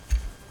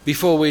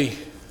Before we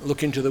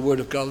look into the Word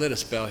of God, let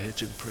us bow our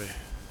heads in prayer.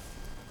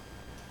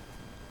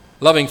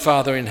 Loving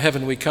Father in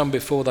heaven, we come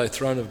before thy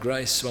throne of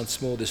grace once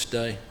more this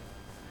day.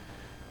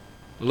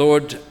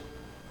 Lord,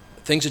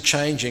 things are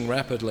changing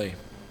rapidly,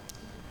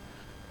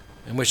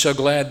 and we're so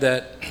glad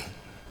that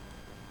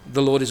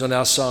the Lord is on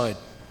our side.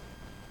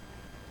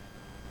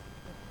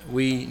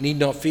 We need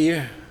not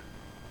fear,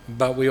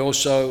 but we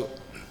also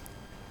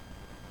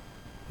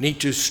need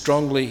to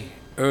strongly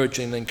urge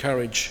and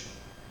encourage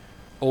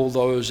all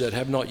those that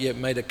have not yet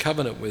made a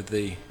covenant with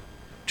thee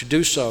to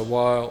do so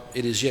while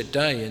it is yet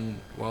day and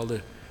while the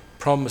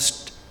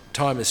promised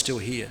time is still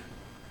here.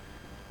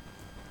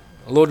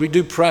 Lord, we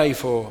do pray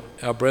for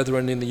our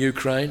brethren in the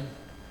Ukraine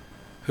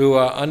who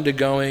are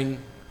undergoing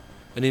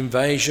an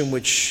invasion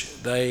which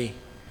they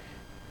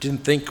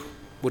didn't think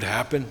would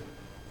happen.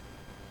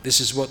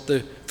 This is what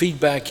the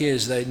feedback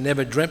is. They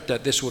never dreamt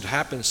that this would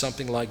happen,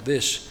 something like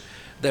this,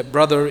 that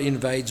brother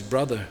invades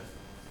brother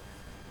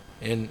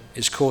and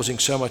is causing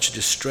so much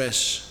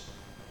distress.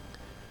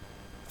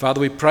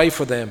 Father, we pray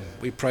for them.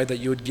 We pray that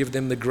you would give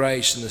them the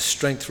grace and the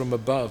strength from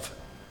above,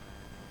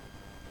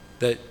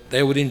 that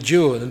they would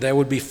endure and they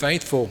would be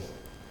faithful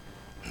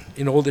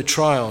in all their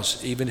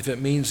trials, even if it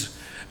means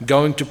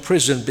going to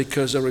prison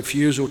because of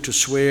refusal to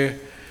swear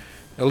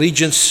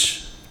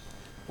allegiance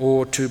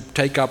or to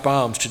take up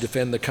arms to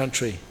defend the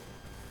country.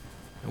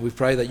 And we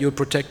pray that you would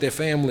protect their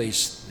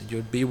families, that you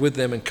would be with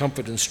them and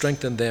comfort and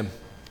strengthen them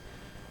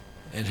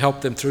and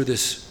help them through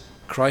this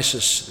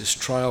crisis, this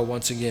trial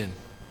once again.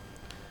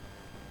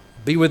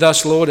 Be with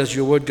us, Lord, as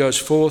your word goes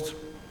forth.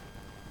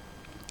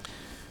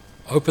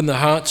 Open the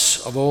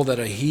hearts of all that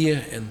are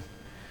here and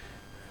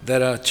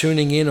that are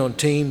tuning in on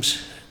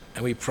Teams,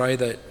 and we pray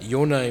that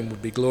your name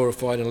would be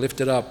glorified and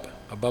lifted up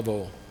above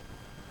all.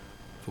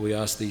 For we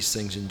ask these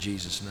things in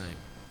Jesus' name.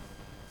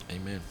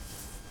 Amen.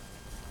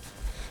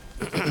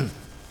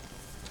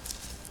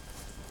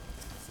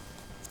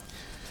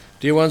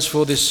 Dear ones,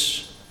 for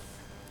this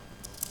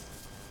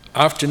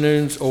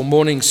afternoon or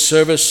morning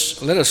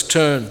service, let us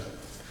turn.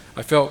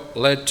 I felt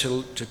led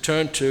to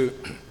turn to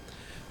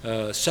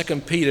 2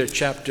 Peter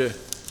chapter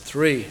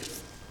 3.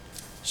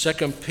 2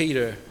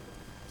 Peter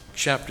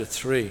chapter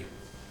 3.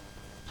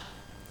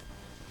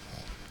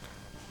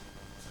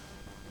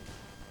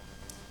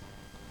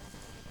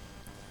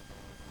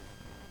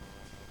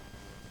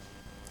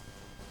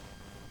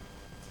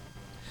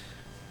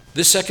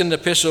 This second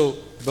epistle,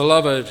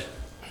 beloved,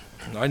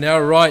 I now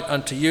write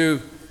unto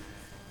you,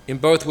 in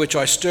both which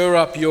I stir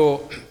up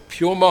your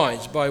pure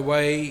minds by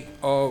way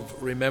of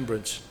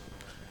remembrance,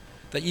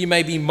 that ye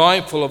may be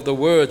mindful of the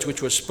words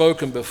which were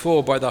spoken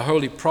before by the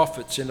holy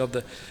prophets, and of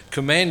the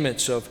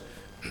commandments of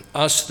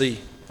us, the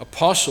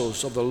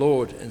apostles of the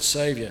Lord and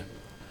Saviour.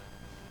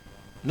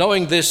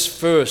 Knowing this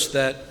first,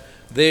 that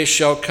there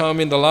shall come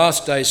in the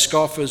last days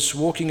scoffers,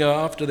 walking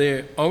after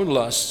their own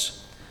lusts,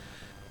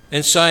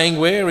 and saying,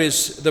 where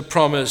is the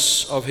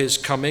promise of his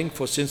coming?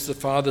 For since the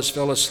fathers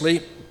fell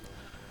asleep,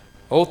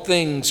 all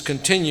things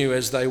continue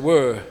as they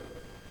were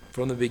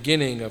from the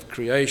beginning of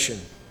creation.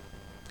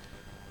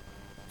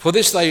 For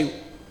this they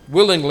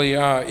willingly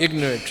are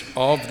ignorant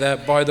of,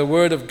 that by the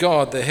word of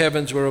God the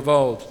heavens were of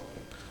old,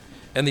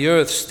 and the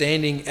earth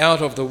standing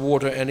out of the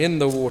water and in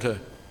the water,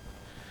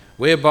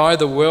 whereby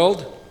the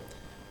world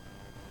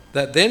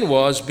that then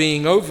was,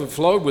 being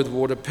overflowed with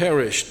water,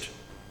 perished.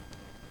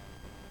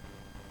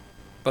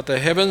 But the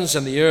heavens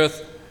and the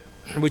earth,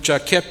 which are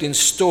kept in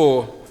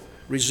store,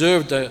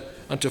 reserved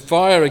unto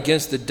fire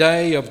against the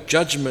day of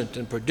judgment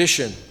and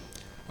perdition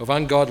of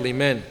ungodly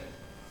men.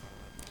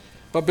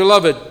 But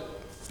beloved,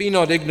 be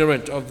not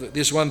ignorant of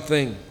this one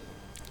thing,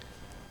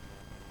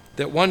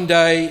 that one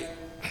day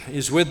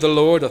is with the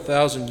Lord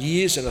 1,000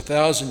 years, and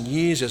 1,000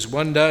 years as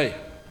one day.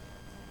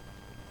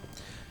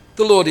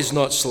 The Lord is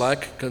not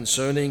slack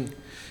concerning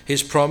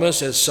his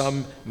promise, as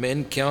some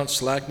men count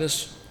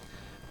slackness,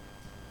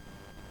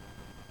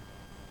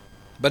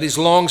 but is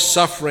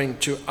long-suffering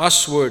to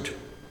usward,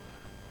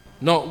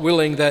 not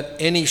willing that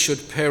any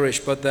should perish,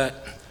 but that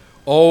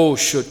all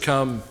should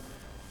come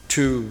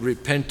to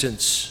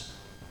repentance.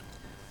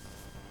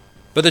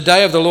 But the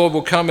day of the Lord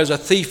will come as a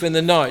thief in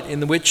the night,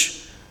 in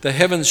which the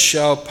heavens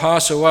shall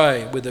pass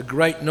away with a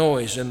great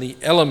noise, and the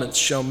elements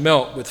shall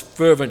melt with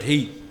fervent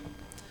heat.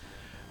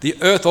 The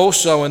earth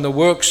also and the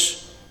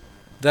works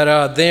that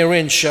are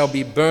therein shall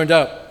be burned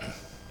up.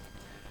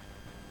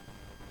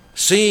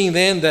 Seeing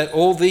then that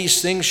all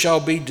these things shall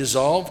be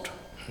dissolved,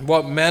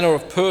 what manner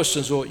of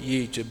persons ought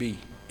ye to be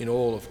in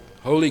all of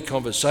holy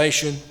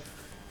conversation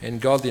and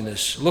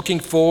godliness, looking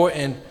for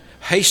and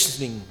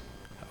hasting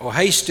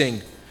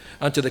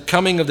unto the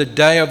coming of the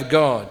day of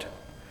God,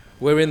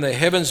 wherein the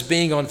heavens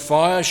being on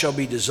fire shall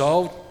be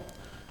dissolved,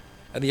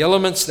 and the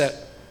elements that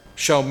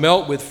shall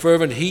melt with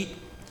fervent heat?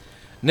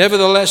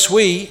 Nevertheless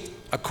we,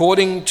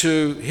 according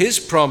to his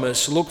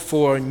promise, look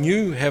for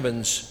new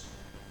heavens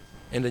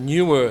and a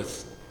new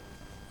earth,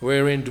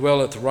 wherein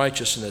dwelleth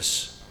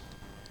righteousness.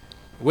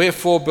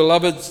 Wherefore,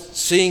 beloved,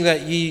 seeing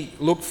that ye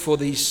look for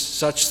these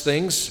such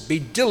things, be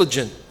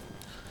diligent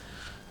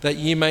that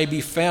ye may be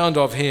found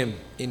of him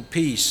in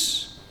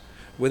peace,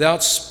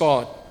 without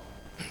spot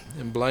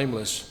and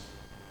blameless.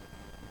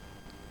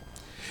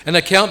 And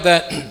account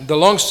that the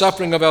long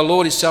suffering of our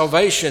Lord is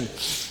salvation,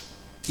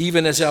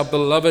 even as our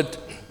beloved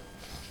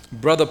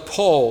brother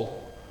Paul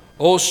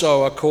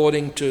also,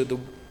 according to the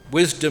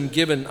wisdom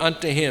given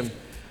unto him,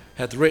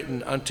 hath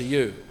written unto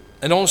you.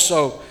 And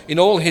also in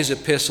all his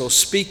epistles,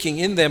 speaking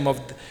in them of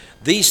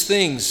these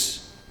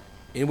things,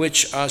 in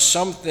which are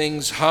some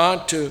things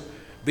hard to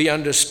be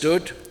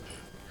understood,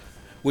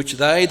 which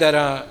they that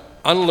are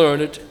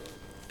unlearned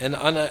and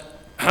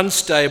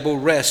unstable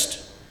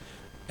wrest,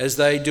 as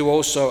they do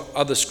also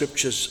other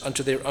scriptures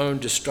unto their own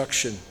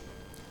destruction.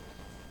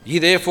 Ye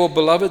therefore,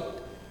 beloved,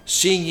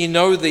 seeing ye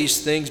know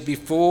these things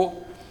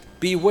before,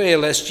 beware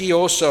lest ye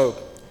also,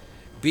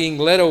 being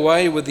led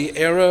away with the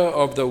error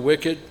of the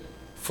wicked,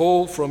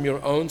 fall from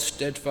your own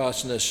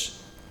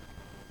steadfastness,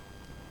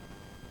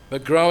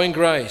 but grow in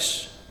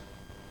grace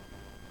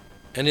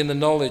and in the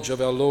knowledge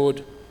of our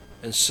Lord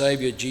and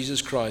Saviour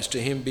Jesus Christ.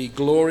 To him be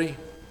glory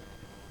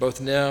both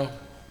now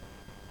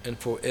and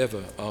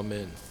forever.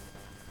 Amen.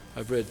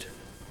 I've read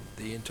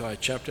the entire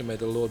chapter. May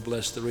the Lord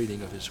bless the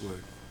reading of his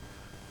word.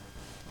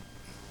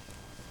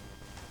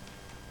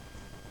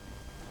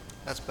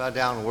 Let's bow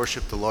down and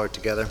worship the Lord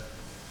together.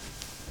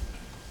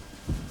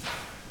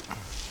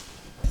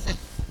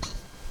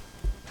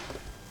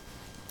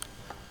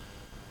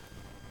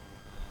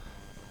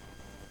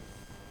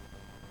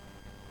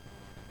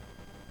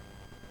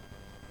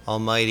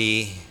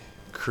 Almighty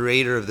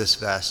creator of this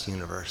vast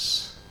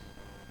universe,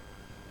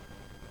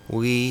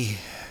 we,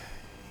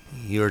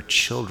 your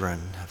children,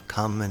 have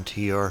come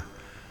into your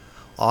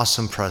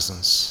awesome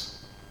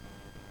presence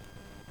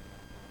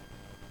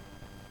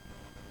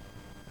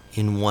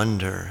in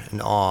wonder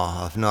and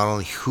awe of not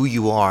only who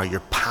you are,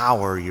 your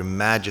power, your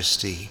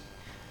majesty,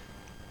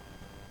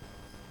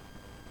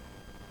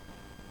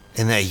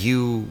 and that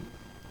you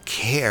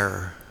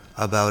care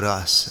about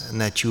us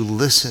and that you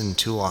listen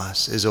to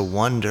us is a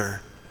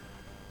wonder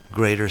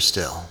greater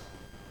still.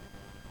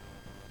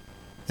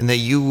 And that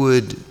you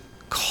would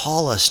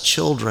call us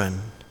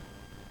children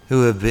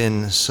who have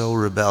been so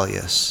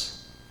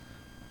rebellious,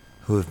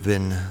 who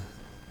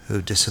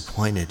have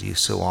disappointed you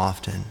so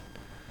often,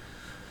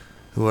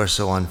 who are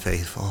so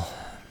unfaithful.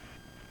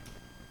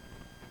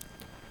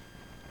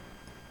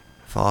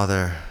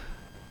 Father,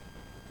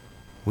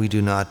 we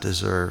do not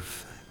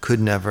deserve,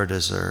 could never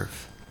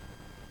deserve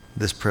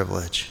this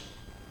privilege.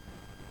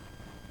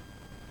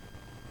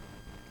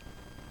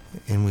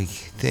 And we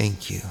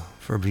thank you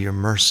for your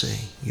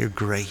mercy, your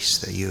grace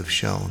that you have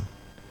shown.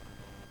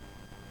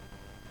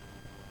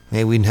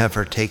 May we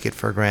never take it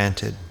for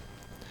granted.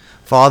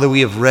 Father,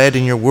 we have read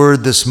in your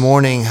word this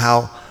morning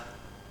how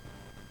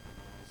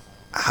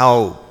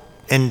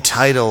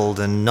entitled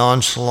and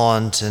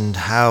nonchalant and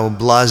how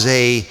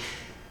blasé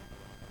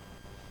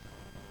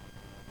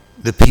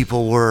the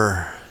people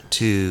were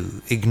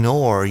to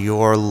ignore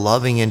your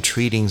loving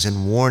entreatings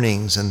and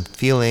warnings and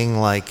feeling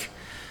like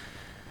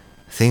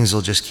things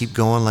will just keep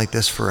going like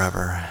this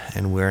forever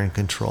and we're in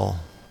control.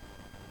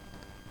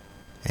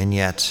 And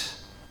yet,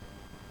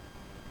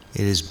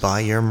 it is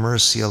by your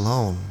mercy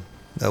alone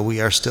that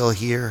we are still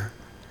here,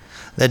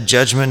 that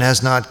judgment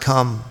has not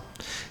come.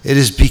 It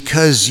is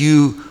because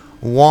you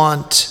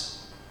want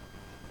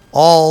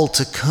all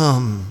to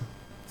come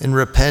in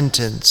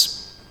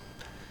repentance,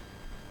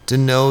 to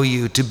know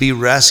you, to be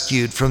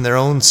rescued from their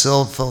own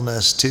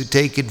sinfulness, to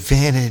take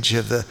advantage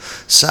of the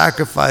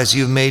sacrifice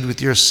you've made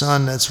with your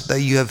Son,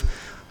 that you have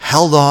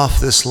held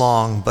off this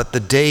long. But the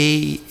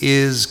day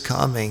is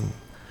coming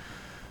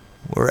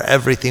where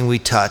everything we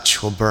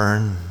touch will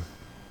burn.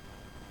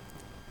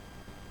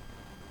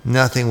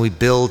 Nothing we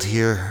build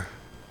here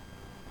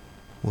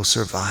will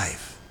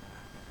survive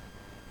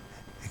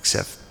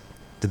except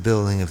the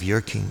building of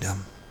your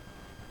kingdom.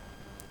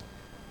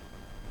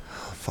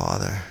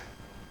 Father,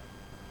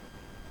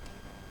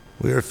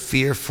 we are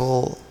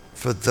fearful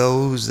for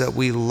those that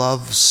we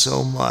love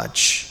so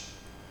much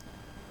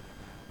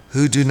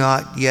who do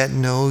not yet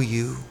know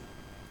you,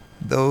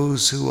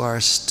 those who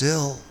are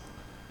still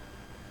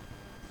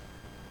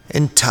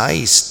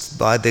enticed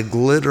by the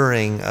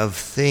glittering of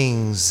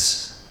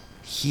things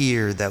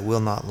here that will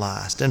not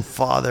last. And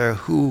Father,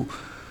 who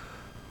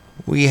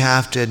we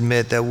have to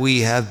admit that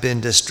we have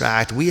been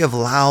distracted. We have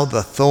allowed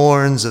the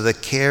thorns of the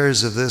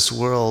cares of this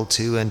world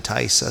to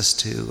entice us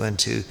to and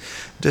to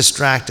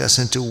distract us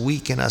and to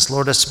weaken us,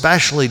 Lord,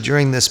 especially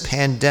during this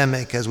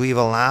pandemic, as we've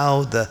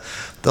allowed the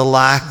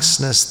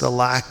laxness, the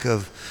lack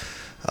of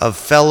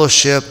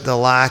fellowship, the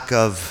lack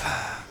of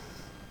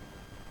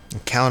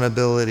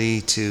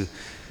accountability to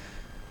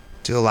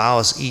allow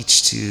us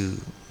each to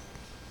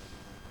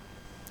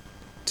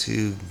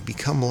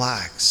become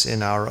lax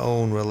in our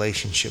own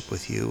relationship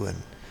with you. And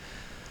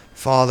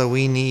Father,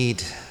 we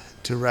need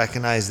to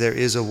recognize there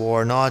is a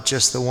war, not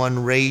just the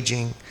one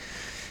raging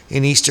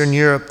in Eastern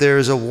Europe. There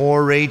is a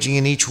war raging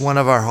in each one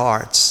of our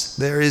hearts.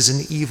 There is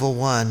an evil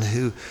one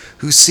who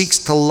seeks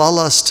to lull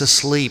us to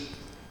sleep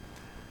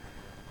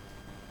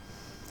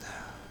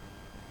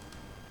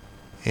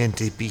and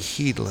to be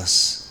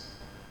heedless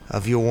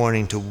of your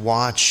warning to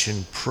watch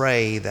and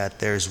pray that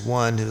there's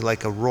one who,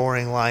 like a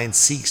roaring lion,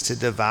 seeks to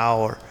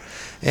devour.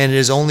 And it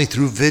is only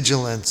through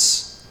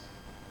vigilance,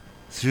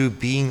 through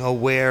being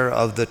aware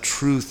of the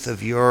truth of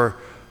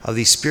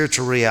these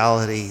spiritual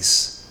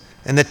realities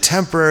and the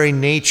temporary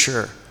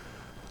nature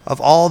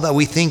of all that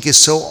we think is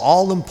so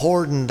all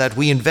important, that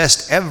we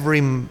invest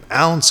every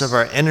ounce of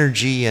our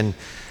energy and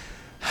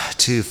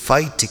to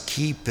fight to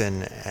keep.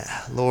 And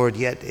Lord,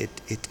 yet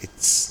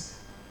it's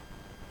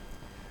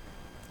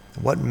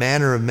what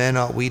manner of men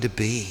ought we to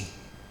be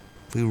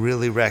if we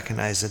really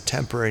recognize the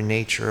temporary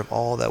nature of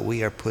all that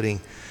we are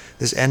putting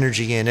this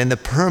energy in, and the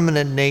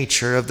permanent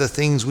nature of the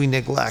things we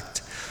neglect.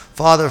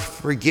 Father,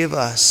 forgive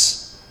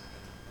us.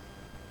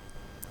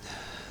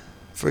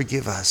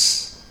 Forgive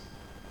us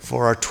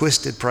for our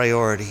twisted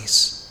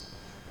priorities.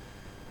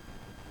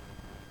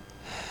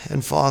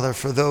 And Father,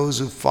 for those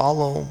who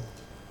follow,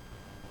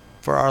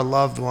 for our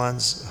loved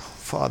ones,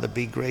 Father,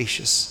 be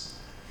gracious.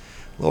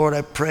 Lord,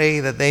 I pray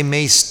that they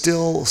may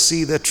still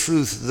see the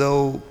truth,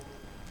 though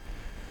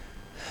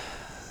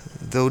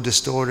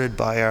distorted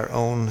by our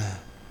own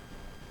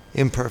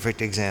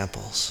imperfect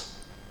examples.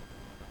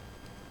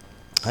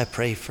 I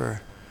pray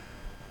for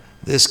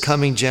this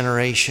coming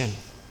generation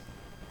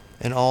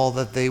and all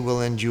that they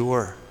will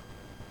endure.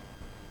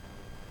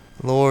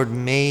 Lord,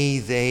 may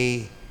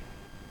they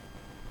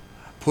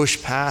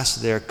push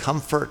past their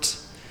comfort.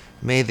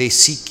 May they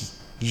seek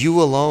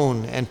you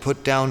alone and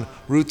put down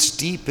roots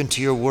deep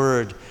into your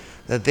word,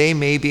 that they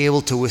may be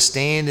able to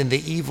withstand in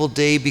the evil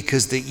day,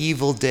 because the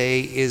evil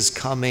day is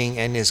coming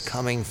and is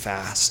coming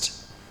fast.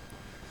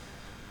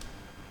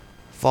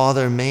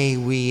 Father, may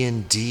we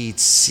indeed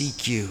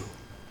seek you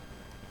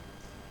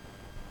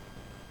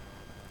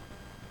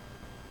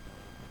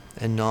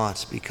and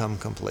not become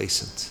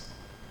complacent,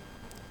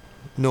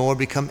 nor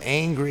become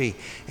angry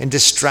and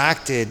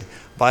distracted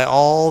by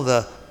all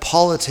the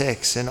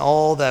politics and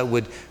all that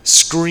would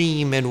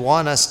scream and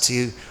want us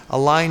to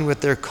align with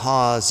their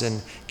cause,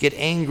 and get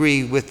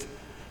angry with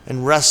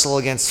and wrestle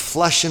against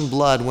flesh and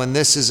blood when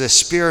this is a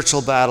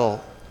spiritual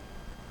battle.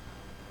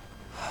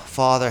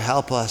 Father,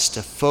 help us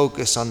to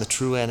focus on the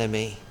true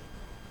enemy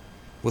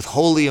with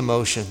holy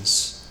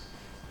emotions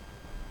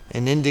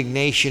and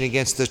indignation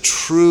against the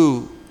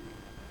true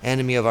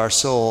enemy of our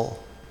soul,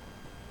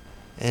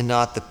 and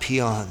not the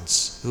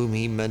peons whom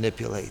he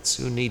manipulates,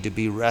 who need to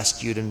be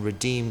rescued and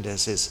redeemed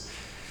as his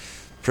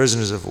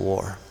prisoners of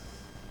war.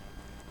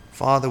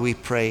 Father, we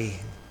pray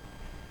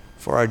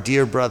for our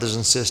dear brothers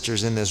and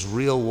sisters in this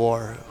real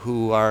war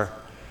who are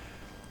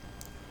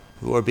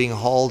being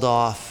hauled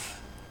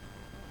off,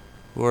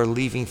 who are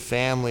leaving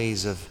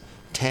families of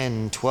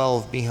 10,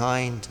 12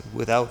 behind,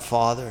 without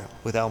father,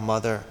 without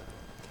mother.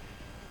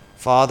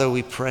 Father,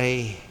 we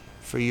pray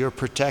for your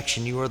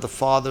protection. You are the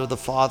Father of the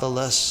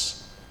fatherless.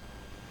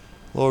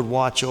 Lord,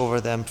 watch over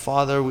them.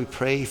 Father, we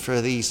pray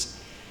for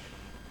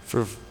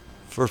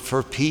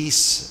for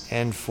peace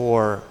and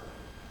for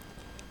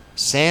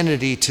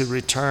sanity to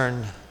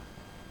return.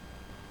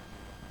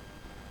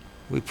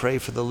 We pray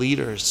for the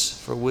leaders,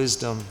 for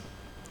wisdom.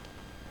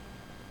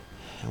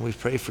 And we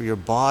pray for your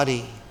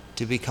body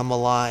to become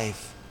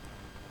alive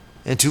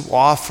and to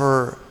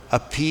offer a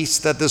peace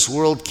that this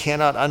world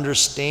cannot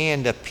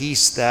understand, a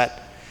peace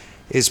that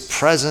is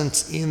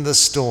present in the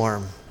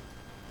storm,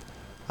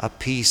 a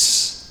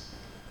peace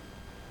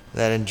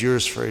that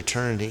endures for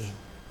eternity.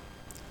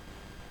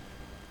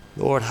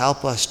 Lord,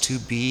 help us to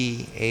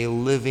be a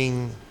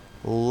living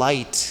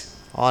light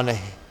on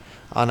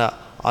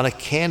a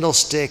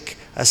candlestick,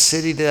 a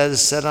city that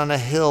is set on a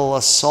hill,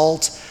 a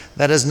salt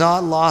that has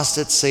not lost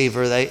its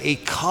savor, a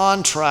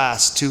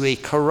contrast to a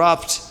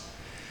corrupt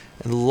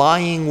and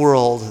lying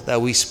world,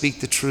 that we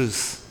speak the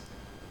truth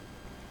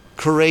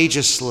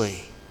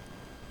courageously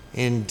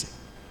and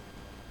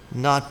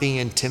not being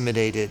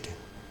intimidated,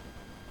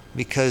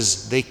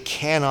 because they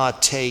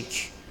cannot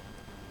take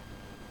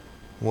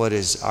what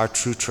is our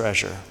true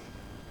treasure.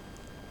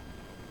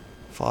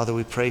 Father,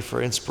 we pray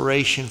for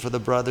inspiration for the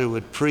brother who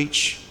would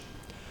preach.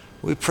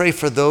 We pray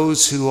for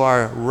those who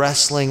are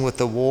wrestling with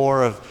the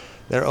war of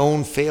their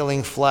own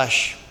failing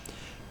flesh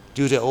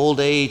due to old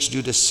age,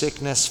 due to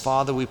sickness.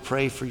 Father, we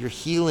pray for your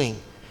healing.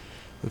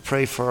 We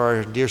pray for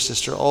our dear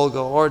sister Olga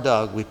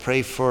Ordog. We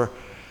pray for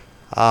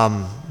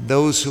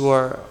those who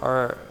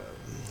are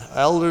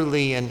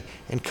elderly and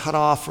cut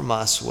off from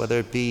us, whether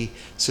it be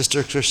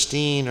Sister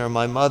Christine or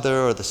my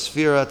mother or the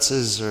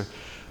Sviratses,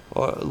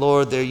 or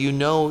Lord, there you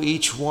know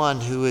each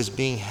one who is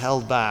being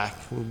held back.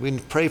 We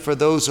pray for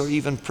those who are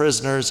even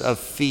prisoners of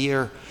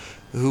fear,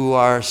 who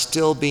are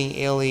still being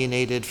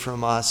alienated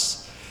from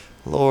us.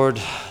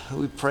 Lord,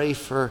 we pray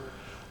for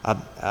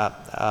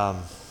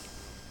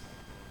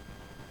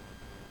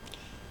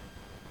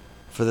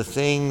the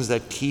things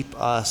that keep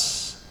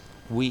us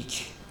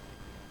weak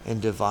and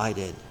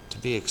divided to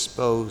be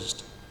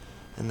exposed,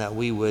 and that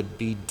we would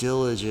be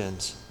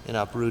diligent in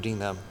uprooting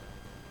them.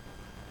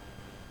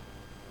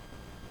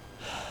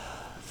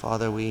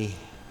 Father, we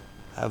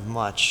have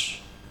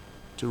much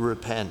to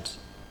repent,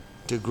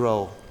 to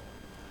grow,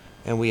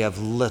 and we have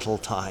little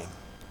time.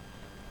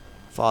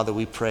 Father,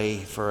 we pray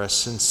for a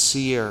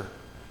sincere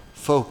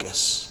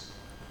focus,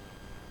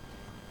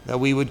 that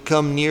we would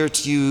come near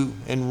to you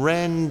and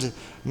rend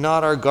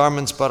not our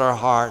garments but our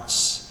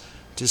hearts,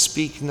 to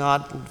speak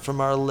not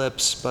from our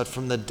lips but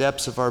from the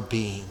depths of our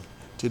being,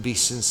 to be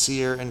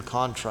sincere and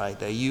contrite,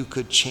 that you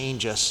could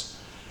change us,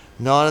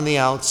 not on the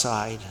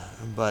outside,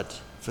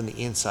 but from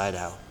the inside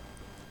out.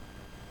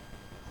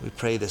 We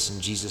pray this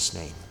in Jesus'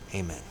 name.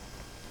 Amen.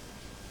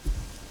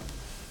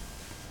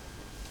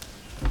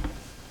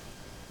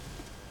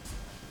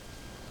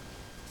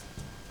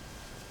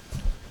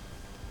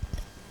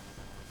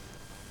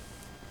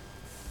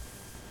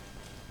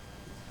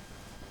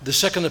 The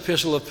second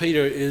epistle of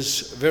Peter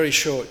is very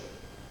short,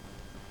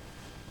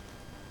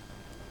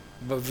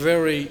 but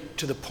very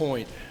to the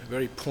point,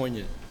 very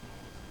poignant.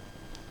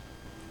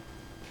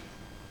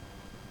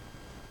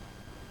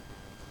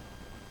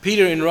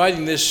 Peter, in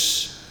writing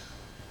this,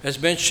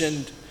 as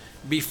mentioned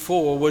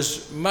before,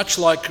 was much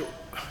like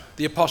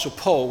the Apostle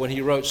Paul when he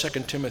wrote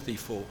 2 Timothy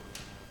 4.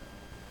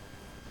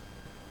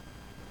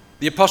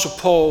 The Apostle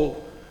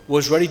Paul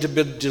was ready to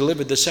be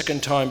delivered the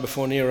second time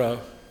before Nero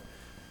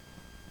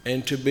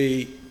and to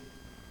be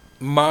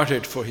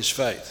martyred for his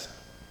faith.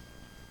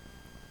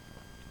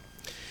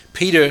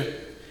 Peter,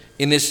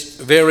 in this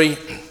very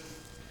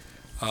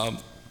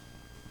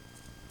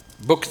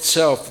book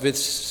itself,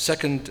 this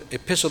second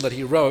epistle that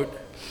he wrote,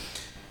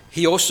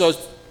 he also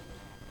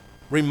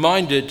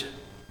reminded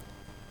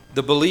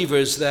the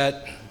believers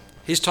that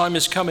his time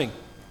is coming.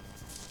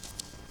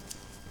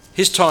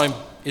 His time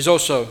is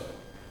also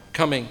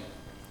coming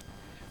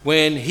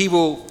when he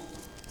will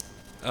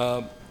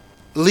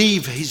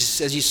leave,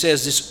 as he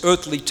says, this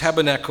earthly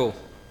tabernacle.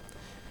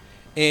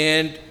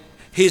 And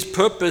his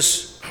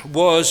purpose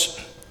was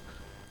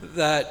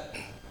that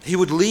he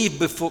would leave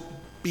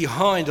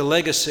behind a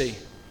legacy.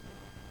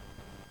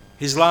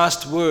 His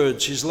last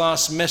words, his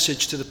last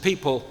message to the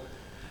people,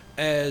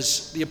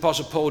 as the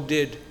Apostle Paul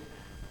did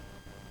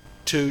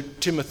to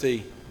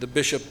Timothy, the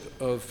bishop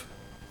of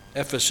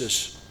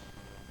Ephesus.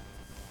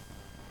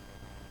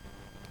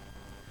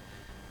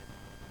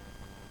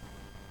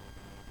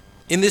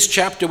 In this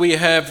chapter, we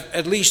have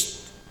at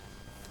least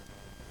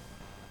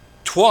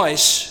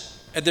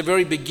twice at the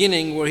very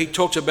beginning where he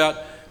talks about,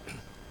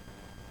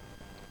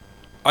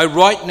 I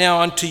write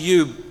now unto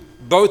you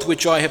both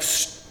which I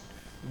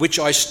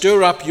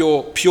stir up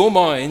your pure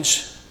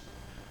minds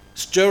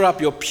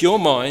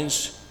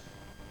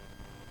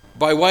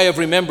by way of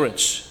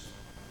remembrance,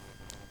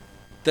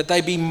 that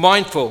they be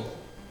mindful.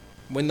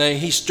 When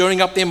he's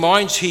stirring up their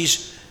minds,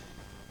 he's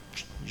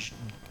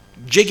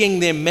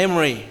jigging their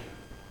memory.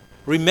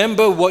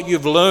 Remember what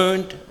you've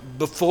learned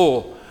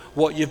before,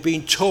 what you've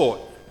been taught,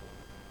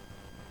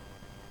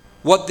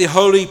 what the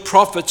holy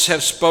prophets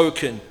have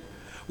spoken,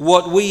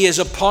 what we as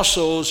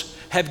apostles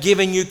have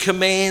given you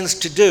commands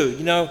to do.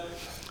 You know,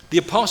 the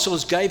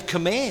apostles gave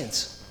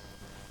commands.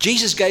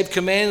 Jesus gave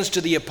commands to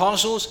the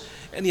apostles,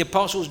 and the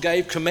apostles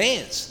gave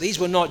commands. These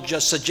were not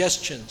just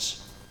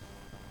suggestions.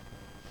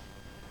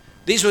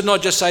 These would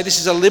not just say, this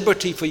is a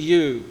liberty for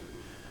you,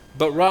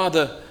 but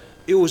rather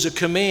it was a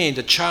command,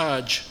 a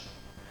charge,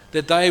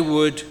 that they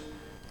would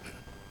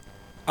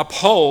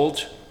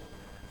uphold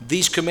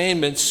these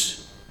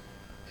commandments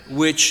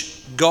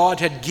which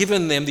God had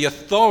given them the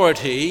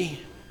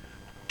authority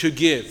to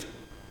give.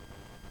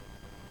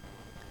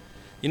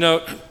 You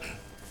know,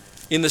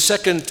 in the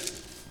second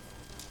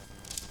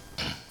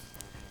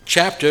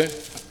chapter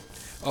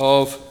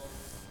of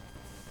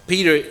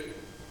Peter,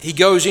 he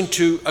goes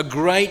into a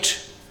great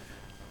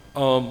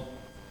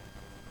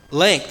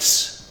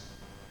lengths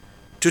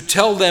to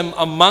tell them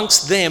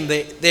amongst them,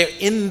 they're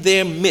in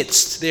their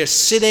midst, they're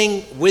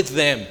sitting with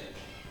them,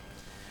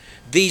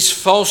 these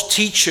false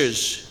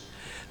teachers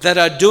that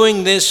are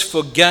doing this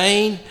for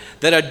gain,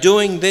 that are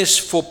doing this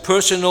for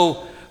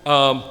personal,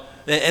 and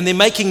they're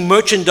making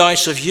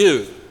merchandise of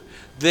you.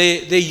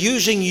 They're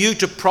using you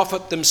to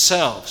profit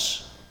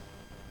themselves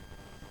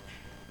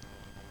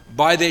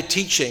by their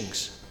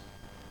teachings.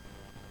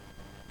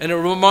 And it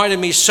reminded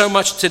me so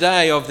much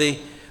today of the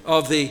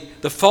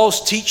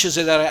false teachers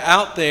that are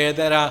out there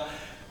that are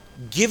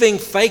giving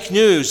fake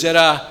news, that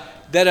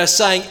are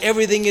saying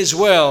everything is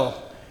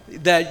well,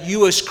 that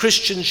you as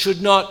Christians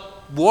should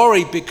not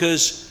worry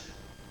because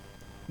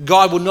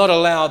God will not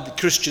allow the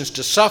Christians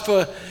to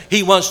suffer.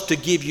 He wants to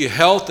give you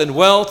health and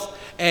wealth,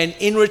 and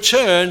in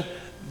return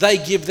they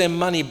give them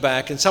money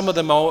back. And some of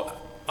them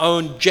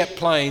own jet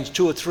planes,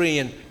 2 or 3,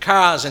 and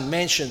cars and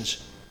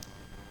mansions.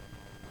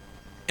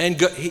 And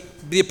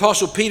the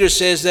Apostle Peter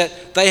says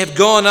that they have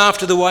gone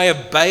after the way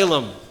of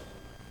Balaam.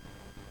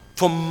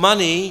 For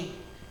money,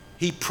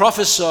 he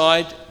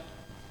prophesied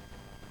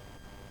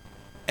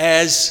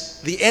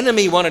as the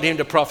enemy wanted him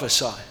to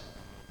prophesy.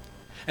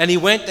 And he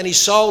went and he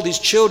sold his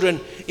children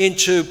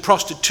into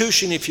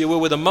prostitution, if you will,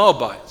 with the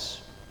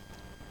Moabites.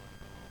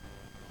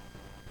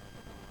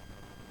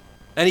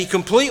 And he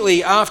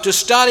completely, after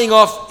starting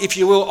off, if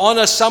you will, on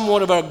a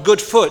somewhat of a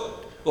good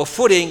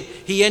footing,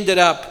 he ended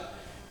up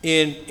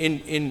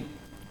in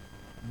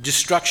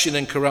destruction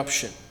and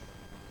corruption.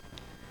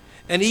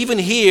 And even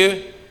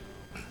here,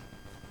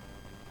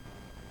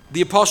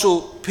 the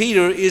Apostle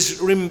Peter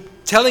is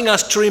telling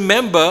us to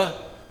remember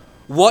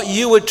what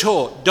you were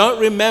taught. Don't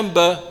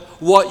remember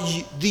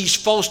what these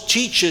false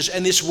teachers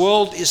and this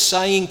world is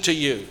saying to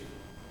you.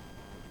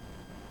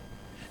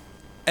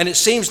 And it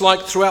seems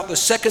like throughout the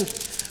second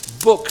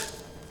book,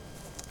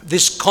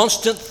 this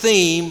constant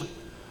theme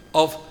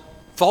of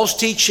false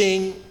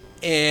teaching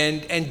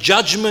and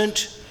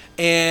judgment,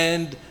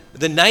 and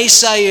the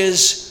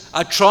naysayers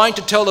are trying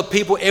to tell the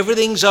people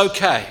everything's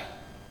okay.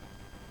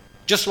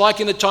 Just like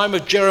in the time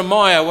of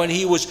Jeremiah when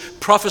he was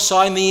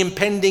prophesying the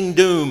impending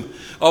doom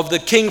of the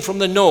king from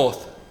the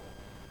north.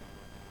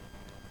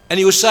 And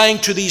he was saying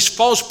to these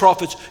false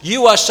prophets,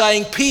 you are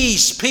saying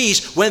peace,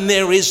 peace, when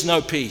there is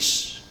no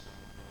peace.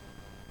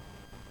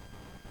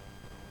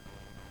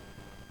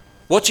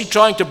 What's he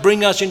trying to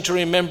bring us into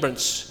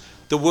remembrance?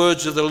 The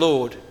words of the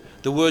Lord,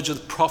 the words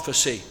of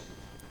prophecy.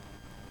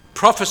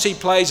 Prophecy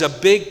plays a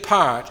big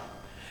part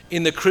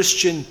in the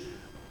Christian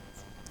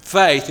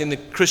faith, in the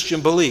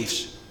Christian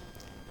beliefs,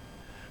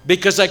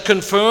 because they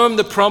confirm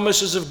the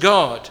promises of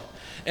God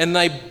and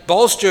they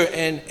bolster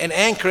and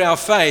anchor our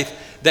faith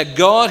that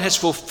God has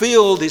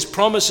fulfilled his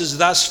promises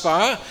thus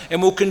far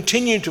and will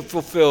continue to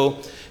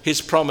fulfill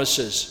his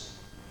promises.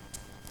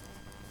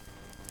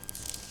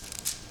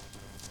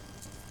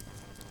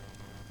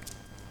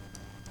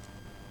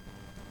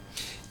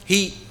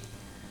 He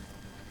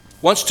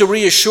wants to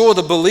reassure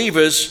the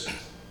believers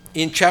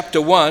in chapter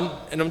 1,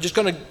 and I'm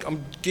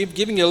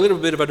giving you a little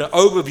bit of an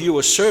overview,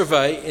 a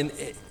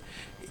survey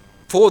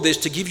for this,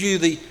 to give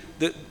you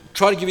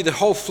try to give you the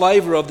whole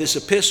flavor of this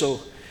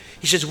epistle.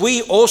 He says,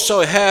 we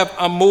also have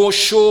a more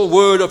sure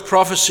word of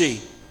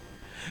prophecy,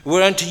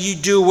 whereunto you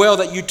do well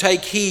that you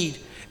take heed,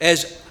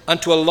 as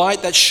unto a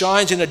light that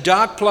shines in a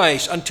dark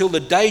place, until the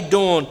day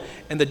dawn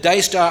and the day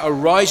star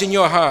arise in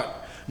your heart,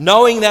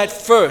 knowing that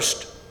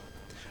first,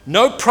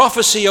 no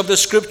prophecy of the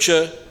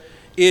Scripture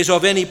is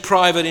of any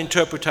private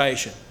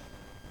interpretation.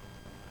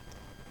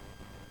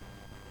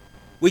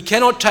 We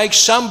cannot take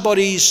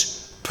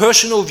somebody's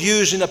personal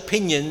views and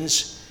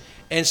opinions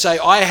and say,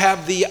 I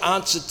have the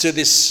answer to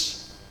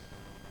this.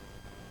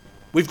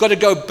 We've got to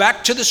go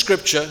back to the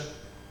Scripture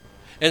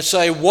and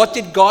say, what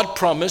did God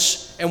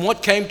promise and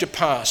what came to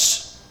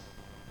pass?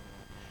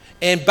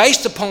 And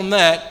based upon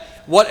that,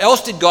 what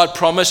else did God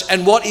promise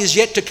and what is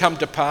yet to come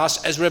to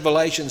pass as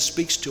Revelation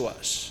speaks to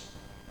us?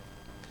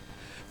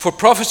 For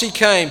prophecy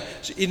came,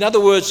 in other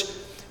words,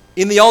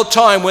 in the old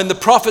time when the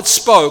prophets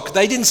spoke,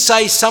 they didn't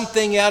say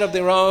something out of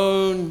their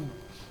own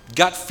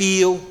gut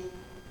feel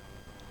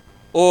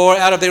or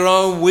out of their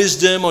own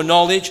wisdom or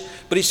knowledge,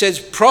 but he says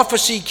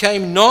prophecy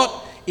came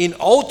not in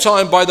old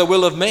time by the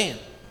will of man,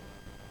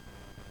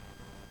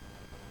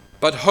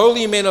 but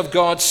holy men of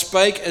God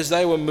spake as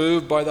they were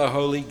moved by the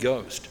Holy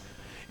Ghost.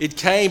 It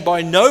came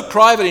by no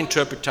private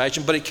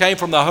interpretation, but it came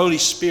from the Holy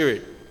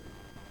Spirit.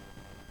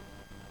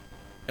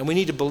 And we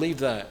need to believe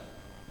that.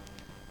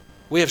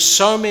 We have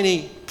so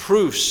many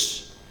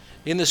proofs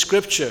in the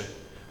Scripture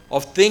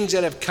of things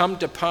that have come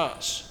to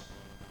pass.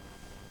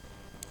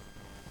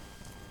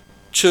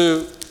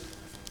 To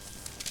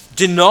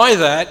deny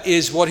that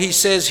is what he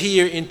says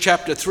here in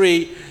chapter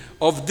 3,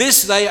 of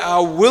this they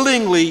are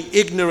willingly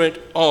ignorant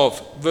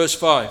of. Verse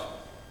 5.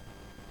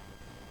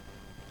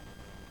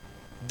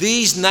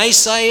 These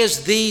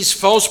naysayers, these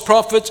false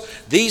prophets,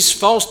 these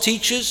false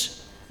teachers,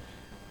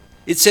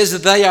 it says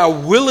that they are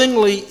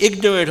willingly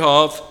ignorant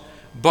of,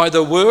 by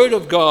the word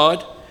of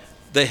God,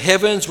 the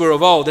heavens were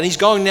of old. And he's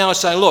going now and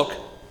saying, look,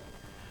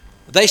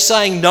 they're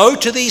saying no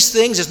to these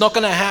things, it's not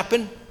going to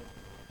happen.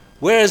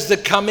 Whereas the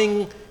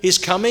coming is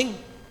coming.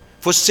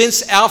 For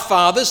since our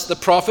fathers, the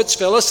prophets,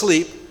 fell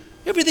asleep,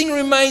 everything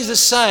remains the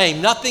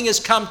same. Nothing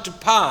has come to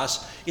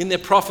pass in their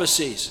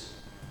prophecies.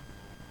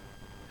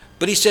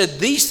 But he said,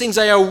 these things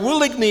they are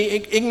willingly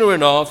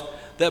ignorant of,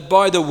 that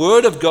by the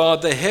word of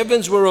God the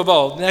heavens were of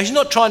old. Now he's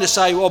not trying to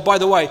say, well, by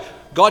the way,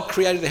 God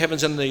created the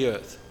heavens and the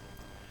earth.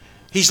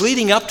 He's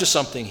leading up to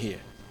something here.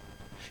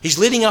 He's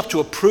leading up to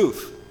a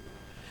proof.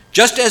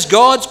 Just as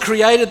God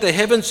created the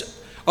heavens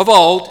of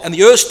old and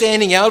the earth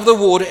standing out of the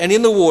water and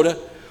in the water,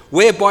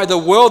 whereby the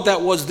world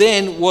that was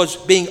then was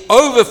being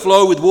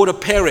overflowed with water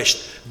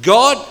perished.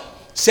 God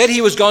said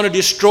he was going to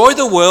destroy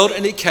the world,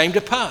 and it came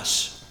to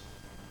pass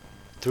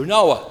through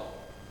Noah.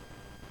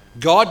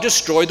 God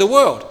destroyed the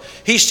world.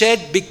 He said,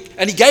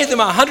 and he gave them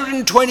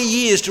 120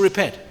 years to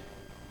repent.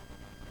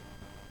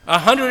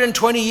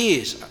 120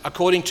 years,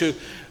 according to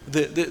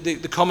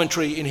the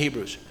commentary in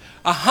Hebrews.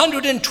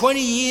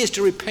 120 years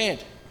to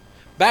repent.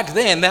 Back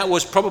then, that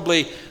was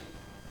probably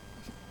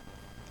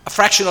a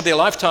fraction of their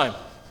lifetime.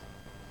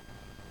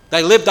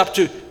 They lived up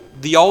to,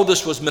 the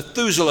oldest was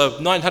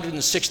Methuselah,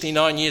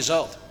 969 years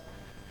old.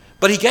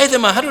 But he gave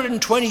them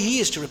 120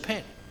 years to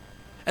repent.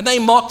 And they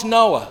mocked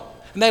Noah,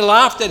 and they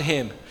laughed at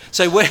him.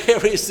 Say,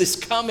 where is this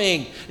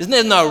coming? Where's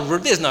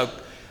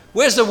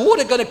the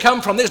water going to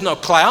come from? There's no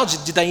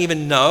clouds. Did they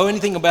even know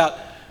anything about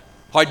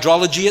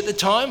hydrology at the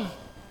time?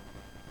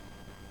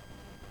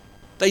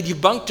 They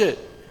debunked it,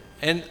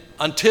 and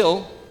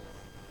until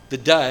the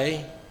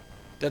day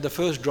that the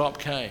first drop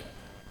came.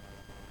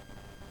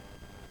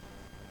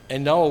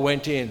 And Noah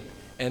went in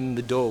and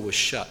the door was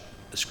shut,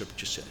 the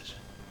scripture says.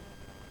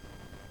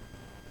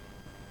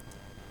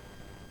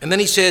 And then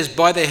he says,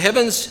 by the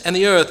heavens and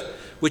the earth,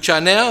 which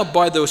are now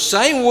by the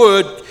same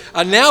word,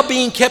 are now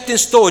being kept in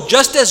store.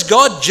 Just as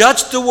God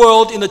judged the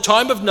world in the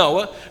time of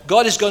Noah,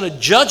 God is going to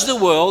judge the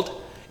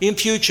world in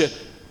future.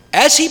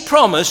 As he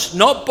promised,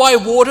 not by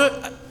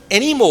water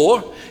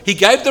anymore. He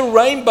gave the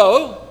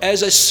rainbow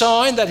as a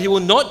sign that he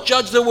will not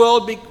judge the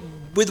world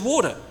with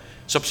water.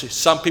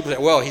 Some people say,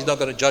 well, he's not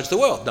going to judge the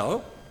world.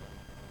 No.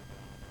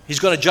 He's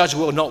going to judge the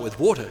world not with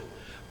water,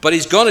 but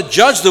he's going to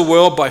judge the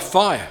world by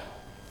fire.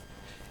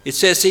 It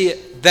says here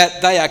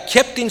that they are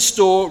kept in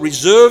store,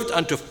 reserved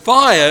unto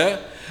fire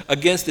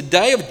against the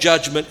day of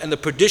judgment and the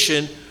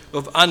perdition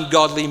of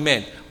ungodly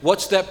men.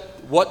 What's that?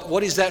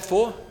 What is that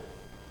for?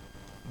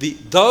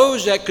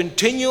 Those that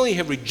continually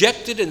have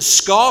rejected and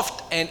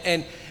scoffed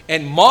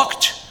and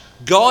mocked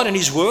God and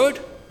his word,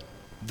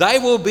 they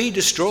will be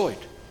destroyed.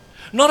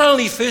 Not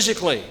only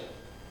physically.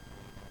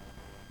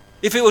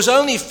 If it was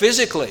only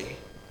physically,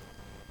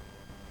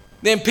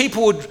 then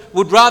people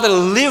would rather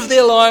live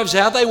their lives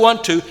how they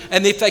want to,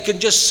 and if they can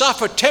just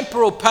suffer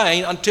temporal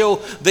pain until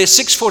they're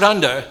 6 foot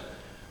under,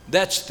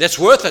 that's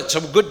worth it. It's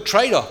a good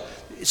trade-off.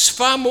 It's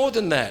far more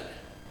than that.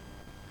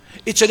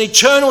 It's an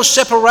eternal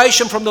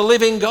separation from the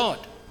living God.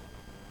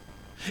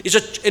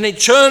 It's an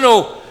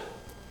eternal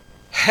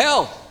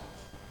hell,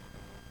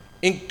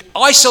 in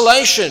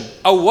isolation,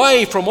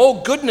 away from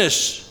all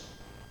goodness,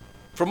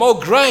 from all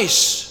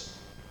grace,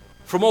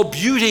 from all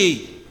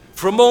beauty,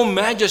 from all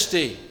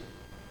majesty.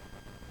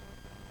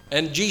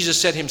 And Jesus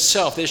said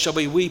himself, there shall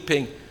be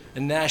weeping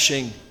and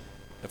gnashing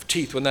of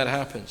teeth when that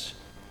happens.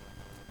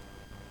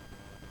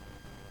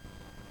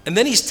 And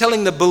then he's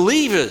telling the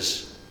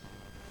believers,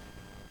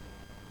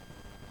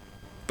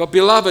 but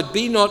beloved,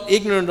 be not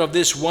ignorant of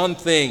this one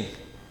thing,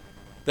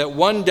 that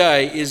one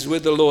day is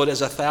with the Lord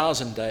as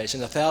 1,000 days,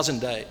 and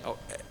 1,000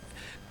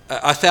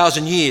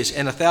 years,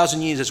 and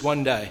 1,000 years is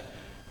one day.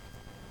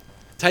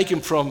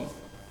 Taken from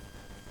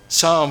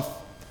Psalm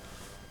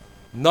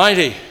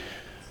 90,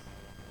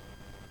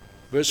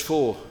 verse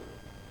 4,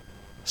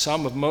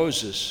 Psalm of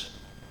Moses,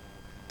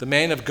 the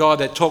man of God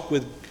that talked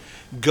with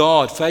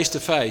God face to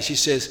face. He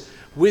says,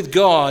 with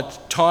God,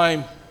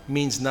 time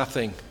means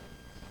nothing.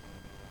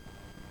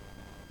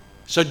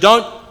 So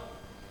don't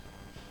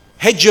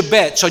hedge your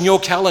bets on your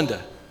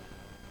calendar.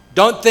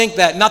 Don't think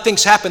that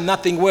nothing's happened,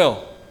 nothing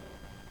will.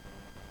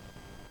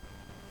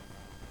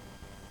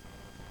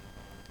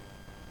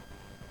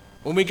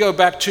 When we go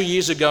back 2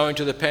 years ago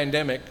into the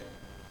pandemic,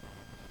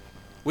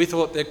 we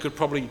thought there could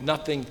probably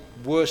nothing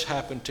worse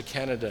happen to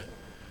Canada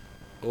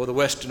or the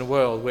Western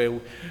world, where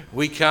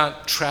we can't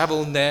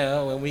travel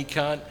now and we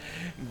can't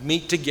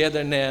meet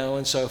together now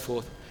and so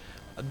forth.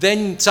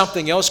 Then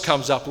something else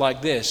comes up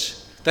like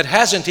this that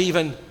hasn't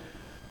even,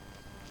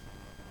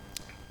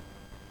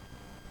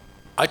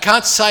 I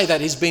can't say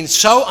that it's been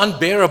so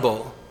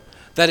unbearable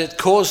that it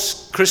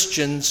caused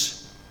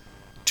Christians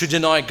to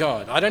deny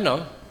God. I don't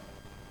know.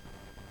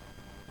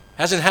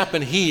 Hasn't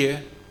happened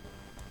here.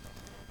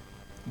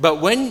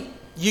 But when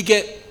you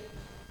get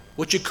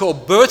what you call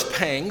birth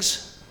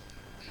pangs,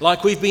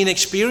 like we've been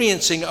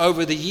experiencing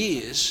over the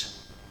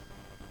years,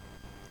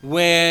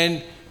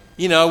 when,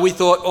 we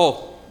thought,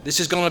 oh, this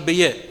is going to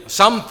be it.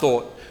 Some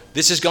thought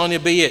this is going to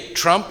be it.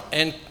 Trump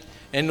and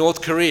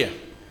North Korea.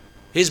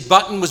 His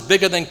button was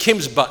bigger than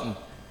Kim's button,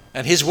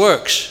 and his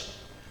works.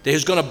 That he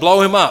was going to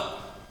blow him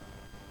up.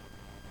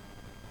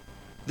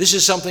 This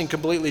is something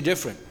completely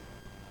different.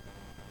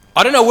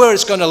 I don't know where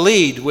it's going to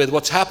lead with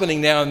what's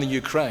happening now in the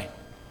Ukraine.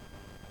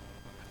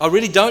 I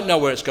really don't know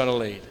where it's going to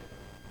lead.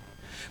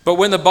 But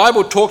when the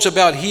Bible talks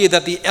about here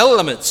that the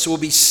elements will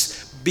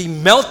be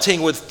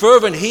melting with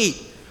fervent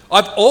heat,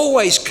 I've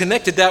always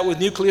connected that with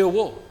nuclear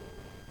war.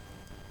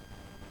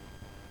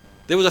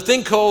 There was a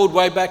thing called,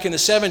 way back in the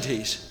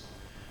 70s,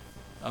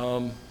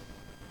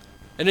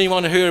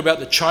 anyone hear about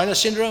the China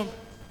syndrome?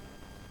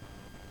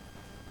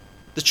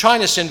 The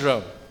China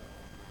syndrome.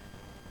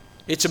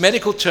 It's a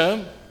medical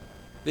term.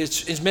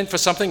 It's meant for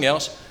something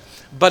else.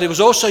 But it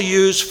was also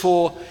used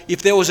for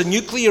if there was a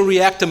nuclear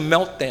reactor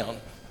meltdown.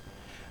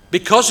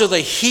 Because of the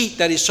heat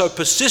that is so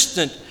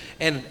persistent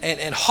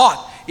and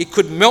hot, it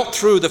could melt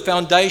through the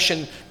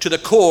foundation to the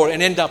core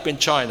and end up in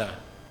China.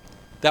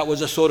 That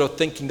was the sort of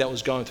thinking that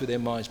was going through their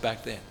minds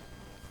back then.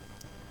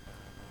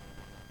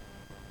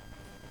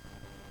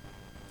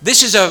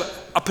 This is a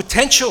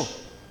potential.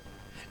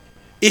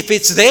 If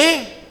it's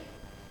there,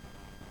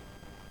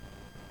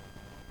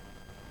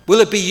 will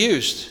it be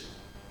used?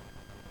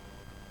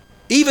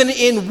 Even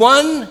in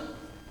one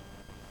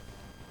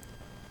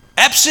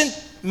absent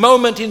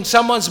moment in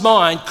someone's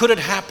mind, could it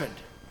happen?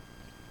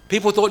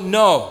 People thought,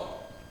 no.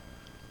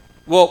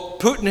 Well,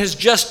 Putin has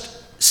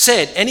just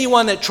said,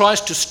 anyone that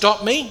tries to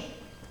stop me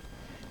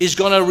is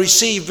going to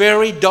receive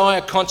very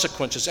dire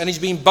consequences. And he's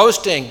been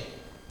boasting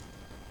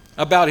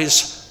about his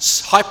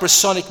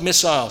hypersonic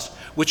missiles,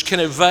 which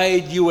can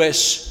evade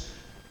US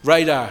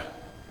radar.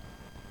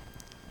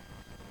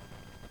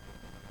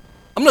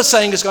 I'm not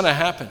saying it's going to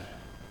happen.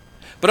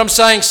 But I'm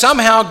saying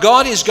somehow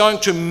God is going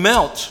to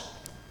melt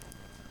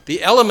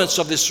the elements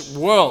of this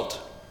world.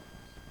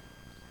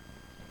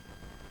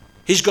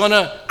 He's going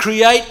to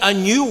create a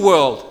new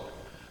world,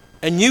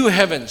 a new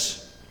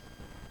heavens.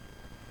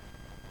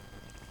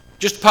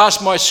 Just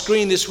past my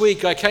screen this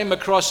week, I came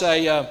across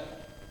a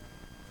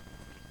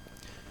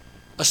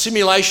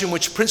simulation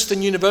which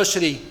Princeton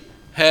University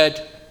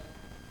had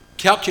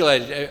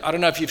calculated. I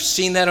don't know if you've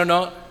seen that or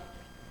not,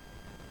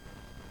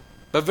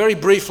 but very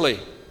briefly,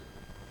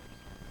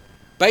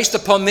 based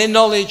upon their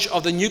knowledge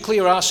of the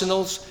nuclear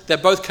arsenals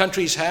that both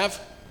countries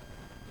have,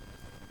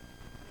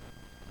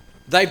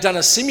 they've done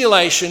a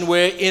simulation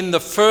where in the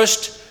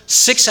first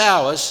 5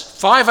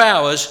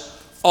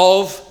 hours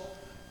of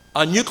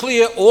a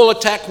nuclear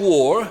all-attack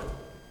war,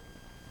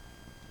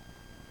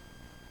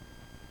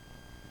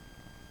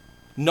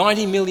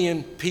 90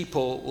 million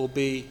people will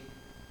be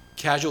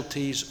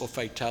casualties or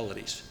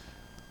fatalities.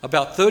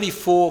 About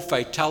 34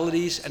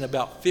 fatalities and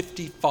about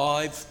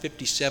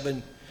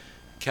 57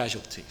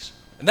 casualties.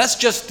 And that's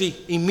just the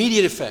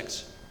immediate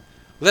effects,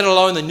 let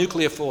alone the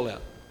nuclear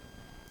fallout.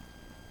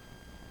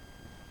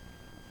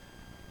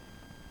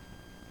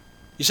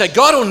 You say,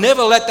 God will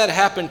never let that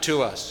happen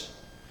to us.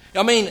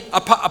 I mean,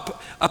 apart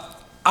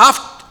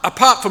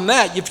from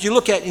that, if you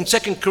look at in 2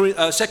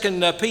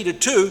 Peter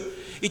 2,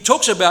 it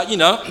talks about,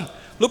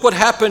 look what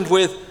happened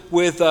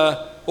with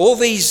all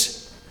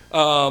these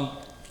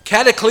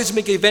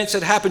cataclysmic events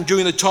that happened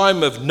during the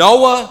time of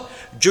Noah,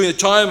 during the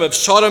time of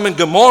Sodom and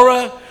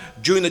Gomorrah,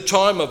 during the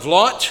time of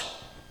Lot.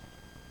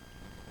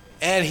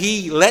 And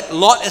he let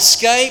Lot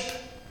escape.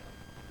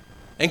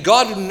 And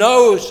God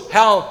knows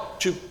how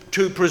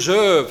to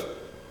preserve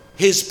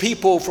his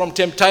people from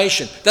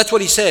temptation. That's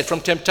what he said, from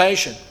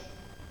temptation.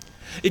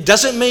 It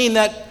doesn't mean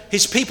that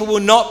his people will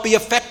not be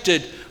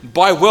affected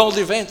by world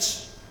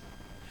events,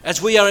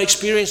 as we are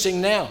experiencing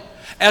now,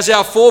 as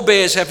our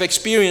forebears have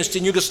experienced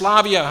in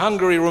Yugoslavia,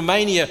 Hungary,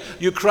 Romania,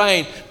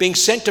 Ukraine, being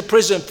sent to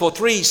prison for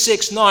 3,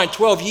 6, 9,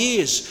 12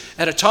 years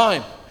at a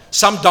time,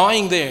 some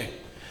dying there.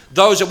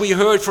 Those that we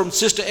heard from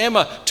Sister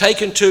Emma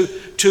taken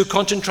to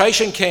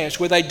concentration camps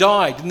where they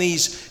died, in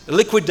these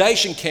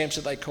liquidation camps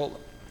that they call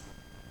them.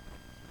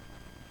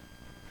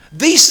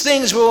 These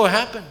things will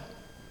happen.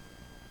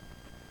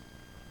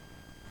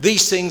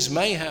 These things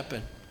may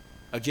happen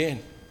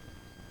again.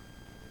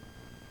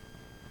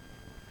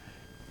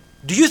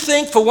 Do you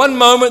think for one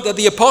moment that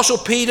the Apostle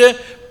Peter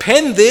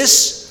penned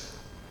this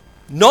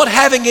not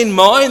having in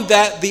mind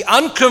that the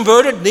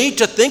unconverted need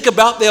to think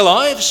about their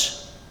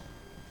lives?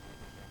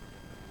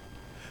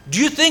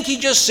 Do you think he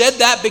just said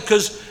that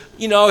because,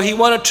 he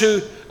wanted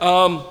to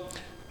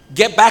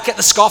get back at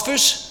the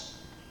scoffers?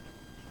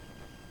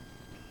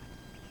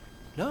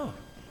 No.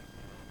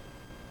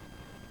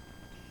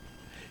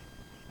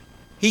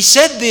 He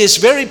said this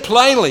very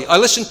plainly. I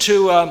listened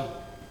to,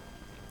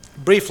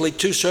 briefly,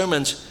 2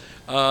 sermons.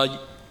 I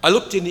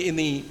looked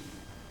in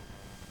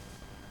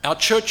our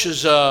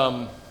church's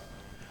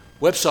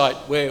website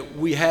where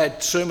we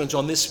had sermons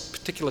on this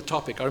particular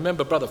topic. I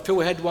remember Brother Phil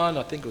had one,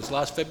 I think it was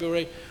last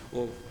February,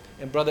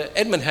 and Brother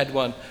Edmund had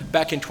one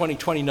back in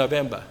 2020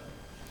 November.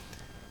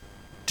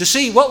 To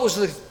see what was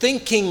the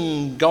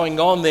thinking going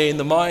on there in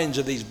the minds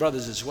of these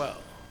brothers as well.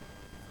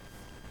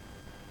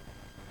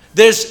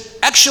 There's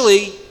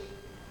actually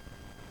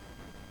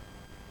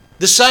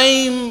the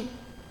same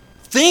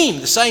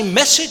theme, the same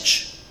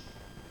message.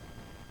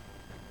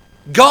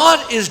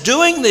 God is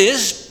doing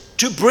this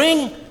to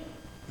bring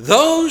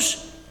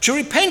those to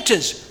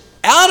repentance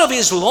out of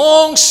his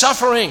long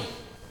suffering.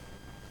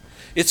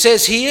 It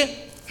says here,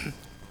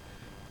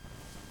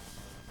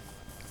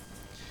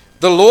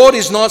 the Lord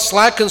is not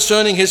slack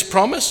concerning his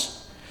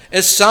promise,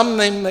 as some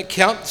men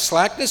count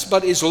slackness,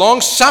 but is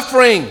long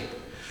suffering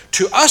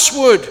to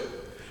usward,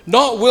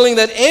 not willing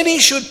that any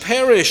should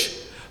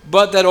perish,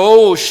 but that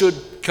all should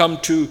come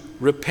to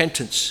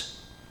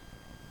repentance.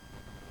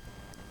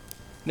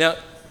 Now,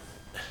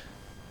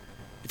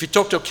 if you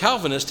talk to a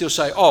Calvinist, he'll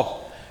say,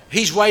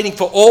 he's waiting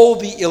for all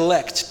the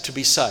elect to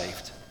be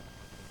saved.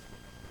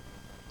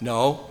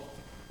 No.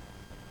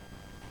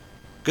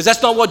 Because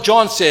that's not what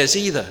John says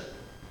either.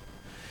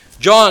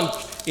 John,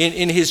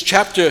 in his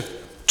chapter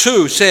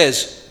 2,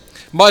 says,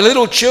 my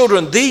little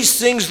children, these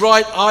things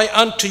write I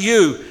unto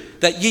you,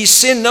 that ye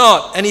sin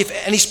not. And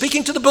he's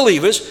speaking to the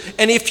believers,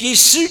 and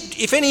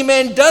if any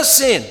man does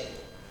sin,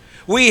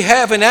 we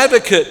have an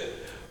advocate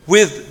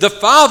with the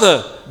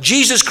Father,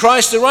 Jesus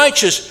Christ the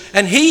righteous,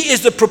 and he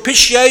is the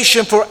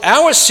propitiation for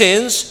our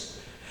sins,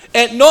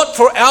 and not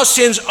for our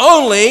sins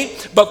only,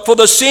 but for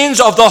the sins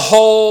of the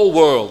whole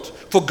world.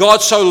 For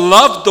God so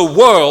loved the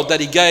world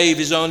that he gave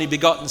his only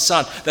begotten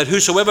Son, that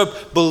whosoever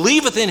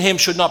believeth in him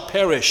should not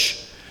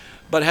perish,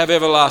 but have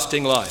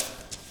everlasting life.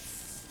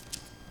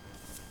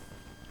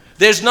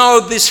 There's no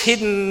this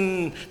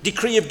hidden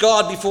decree of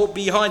God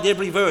behind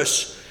every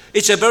verse.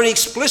 It's a very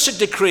explicit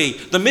decree.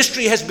 The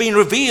mystery has been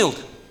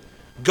revealed.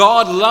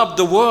 God loved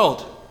the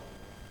world.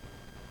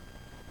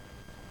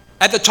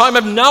 At the time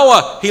of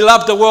Noah, he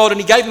loved the world, and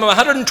he gave them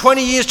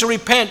 120 years to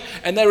repent,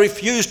 and they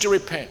refused to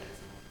repent.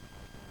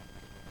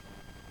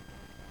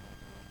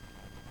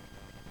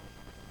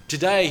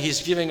 Today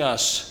He's giving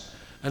us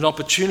an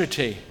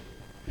opportunity.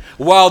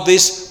 While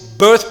this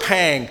birth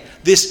pang,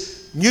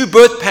 this new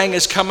birth pang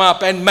has come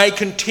up and may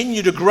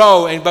continue to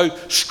grow and be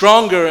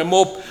stronger and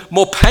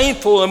more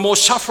painful and more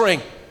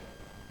suffering,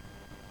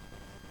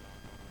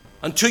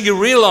 until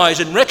you realize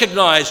and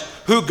recognize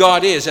who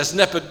God is, as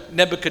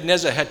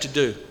Nebuchadnezzar had to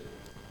do.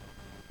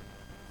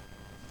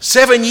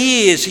 7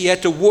 years he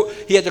had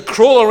to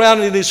crawl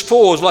around in his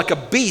fours like a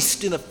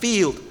beast in a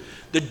field,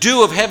 the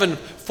dew of heaven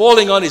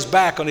falling on his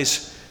back, on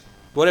his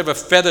whatever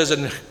feathers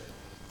and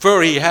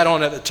fur he had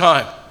on at the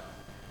time.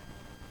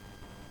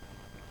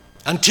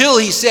 Until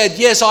he said,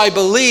 yes, I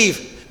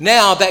believe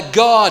now that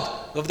God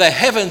of the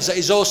heavens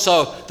is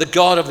also the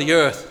God of the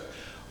earth.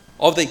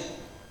 Of the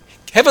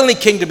heavenly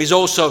kingdom is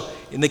also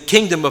in the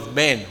kingdom of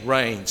men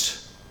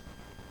reigns.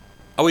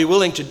 Are we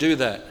willing to do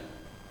that?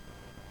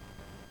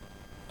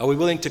 Are we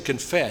willing to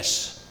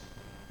confess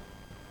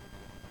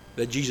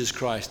that Jesus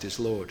Christ is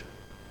Lord?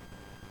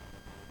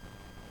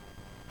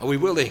 Are we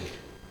willing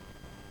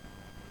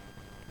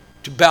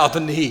to bow the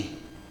knee?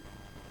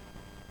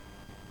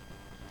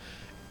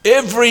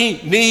 Every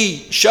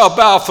knee shall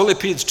bow,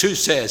 Philippians 2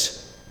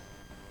 says.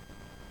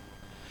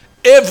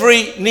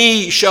 Every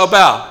knee shall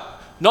bow,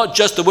 not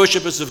just the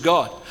worshippers of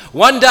God.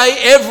 One day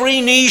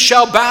every knee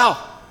shall bow.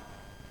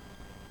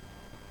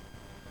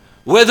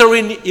 Whether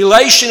in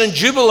elation and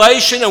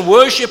jubilation and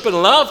worship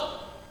and love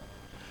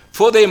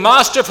for their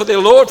Master, for their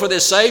Lord, for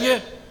their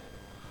Savior,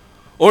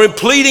 or in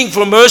pleading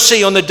for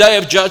mercy on the day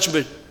of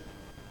judgment,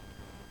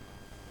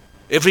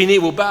 every knee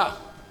will bow.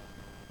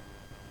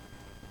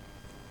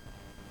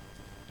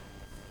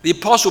 The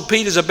Apostle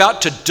Peter is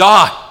about to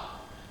die.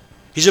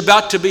 He's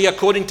about to be,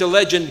 according to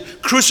legend,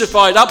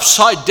 crucified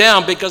upside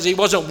down because he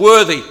wasn't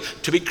worthy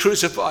to be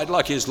crucified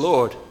like his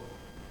Lord.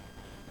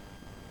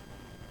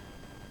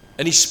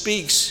 And he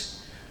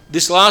speaks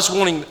this last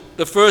warning,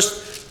 the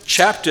first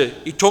chapter,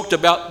 he talked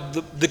about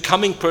the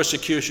coming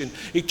persecution.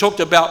 He talked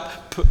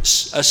about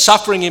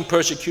suffering in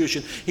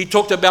persecution. He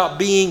talked about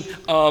being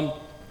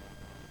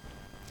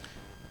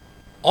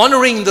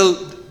honoring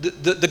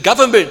the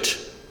government,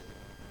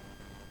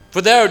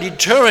 for they are a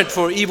deterrent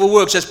for evil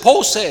works. As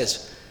Paul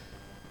says,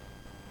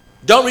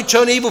 don't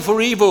return evil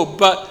for evil,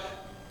 but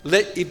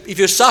if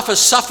you suffer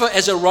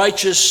as a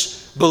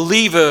righteous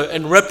believer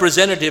and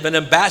representative and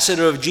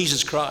ambassador of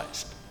Jesus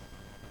Christ.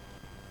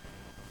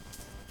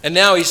 And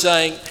now he's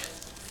saying,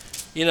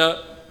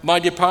 my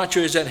departure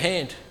is at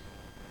hand.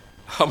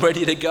 I'm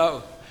ready to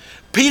go.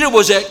 Peter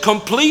was at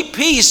complete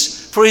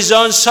peace for his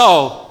own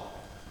soul,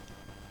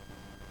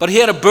 but he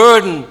had a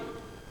burden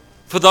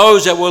for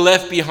those that were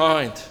left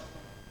behind.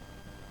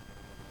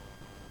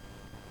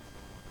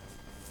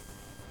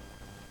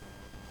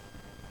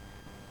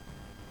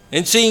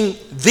 And seeing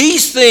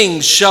these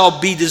things shall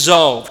be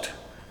dissolved,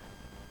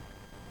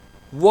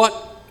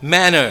 what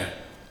manner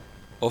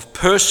of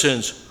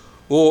persons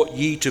ought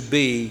ye to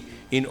be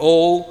in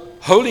all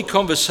holy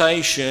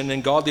conversation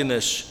and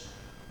godliness,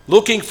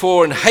 looking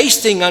for and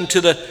hasting unto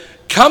the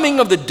coming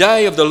of the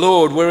day of the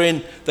Lord,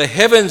 wherein the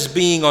heavens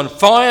being on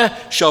fire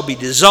shall be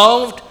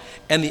dissolved,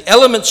 and the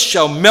elements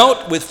shall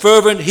melt with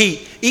fervent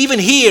heat. Even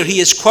here he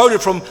is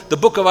quoted from the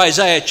book of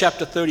Isaiah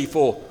chapter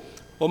 34,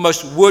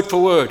 almost word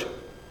for word.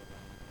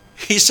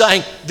 He's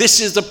saying this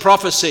is the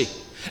prophecy,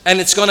 and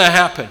it's going to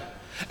happen.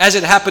 As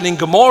it happened in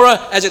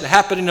Gomorrah, as it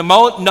happened in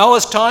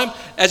Noah's time,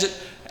 as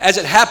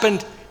it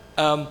happened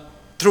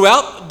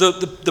throughout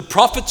the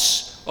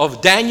prophets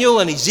of Daniel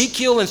and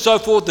Ezekiel and so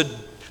forth,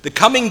 the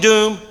coming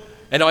doom,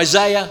 and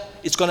Isaiah,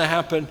 it's going to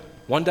happen.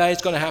 One day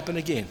it's going to happen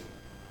again.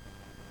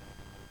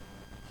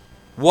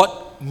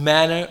 What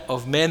manner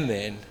of men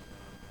then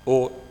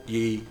ought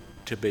ye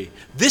to be?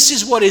 This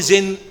is what is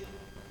in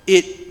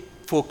it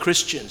for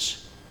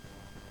Christians.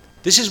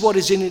 This is what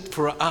is in it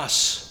for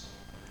us.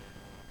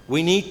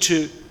 We need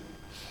to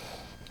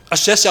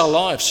assess our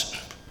lives.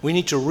 We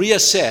need to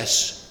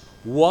reassess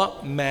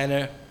what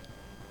manner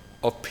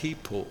of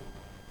people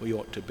we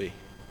ought to be.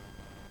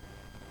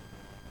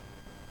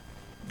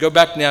 Go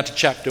back now to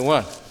chapter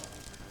 1.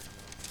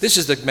 This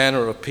is the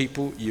manner of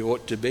people you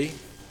ought to be.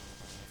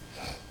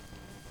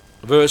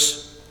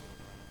 Verse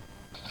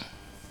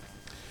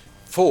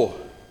 4.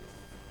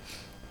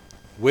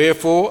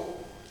 Wherefore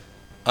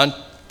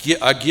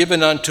are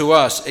given unto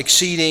us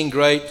exceeding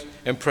great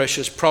and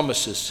precious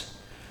promises,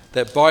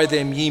 that by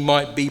them ye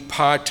might be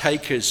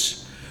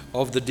partakers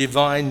of the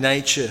divine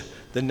nature,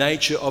 the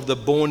nature of the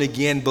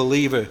born-again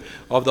believer,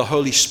 of the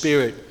Holy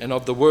Spirit and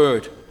of the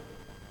Word,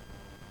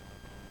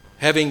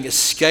 having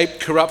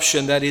escaped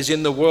corruption that is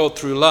in the world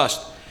through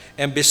lust.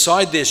 And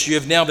beside this, you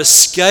have now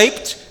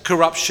escaped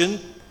corruption.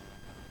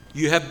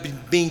 You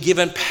have been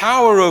given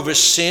power over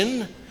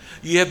sin.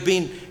 You have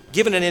been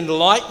given an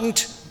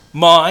enlightened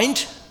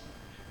mind.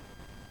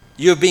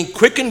 You have been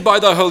quickened by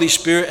the Holy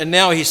Spirit. And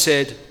now he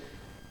said,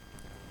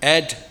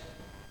 add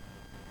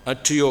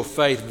unto your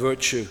faith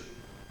virtue,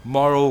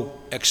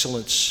 moral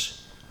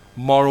excellence,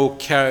 moral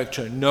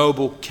character,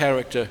 noble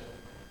character.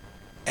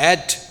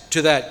 Add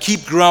to that.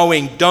 Keep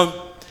growing. Don't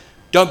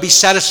Don't be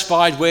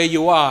satisfied where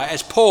you are,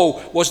 as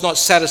Paul was not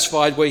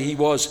satisfied where he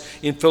was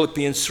in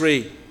Philippians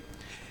 3.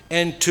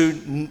 And to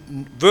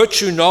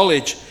virtue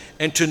knowledge,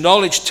 and to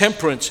knowledge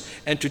temperance,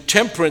 and to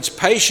temperance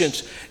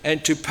patience,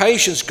 and to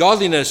patience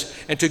godliness,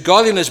 and to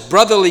godliness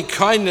brotherly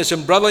kindness,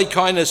 and brotherly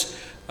kindness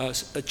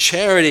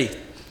charity.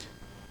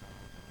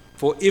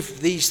 For if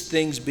these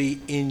things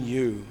be in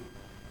you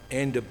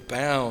and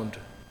abound,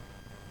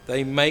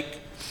 they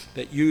make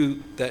that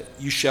you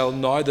shall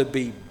neither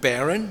be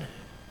barren,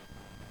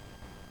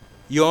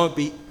 you won't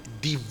be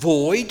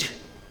devoid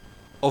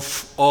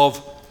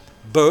of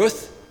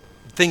birth,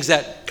 things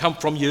that come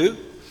from you,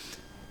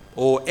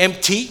 or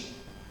empty,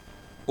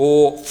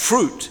 or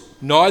fruit.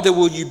 Neither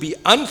will you be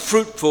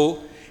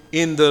unfruitful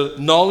in the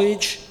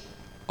knowledge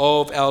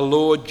of our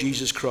Lord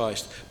Jesus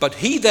Christ. But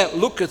he that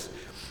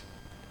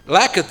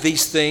lacketh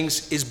these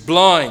things is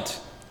blind,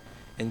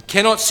 and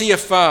cannot see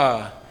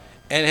afar,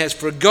 and has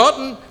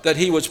forgotten that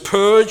he was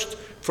purged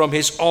from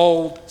his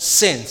old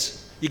sins.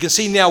 You can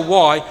see now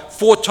why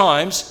 4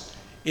 times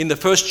in the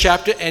first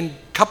chapter and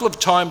a couple of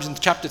times in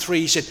chapter 3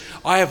 he said,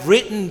 I have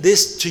written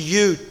this to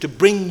you to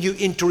bring you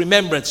into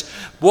remembrance.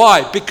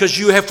 Why? Because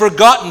you have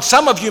forgotten.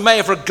 Some of you may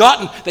have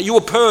forgotten that you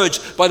were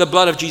purged by the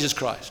blood of Jesus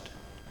Christ.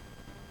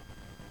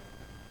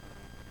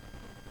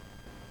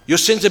 Your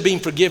sins have been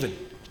forgiven.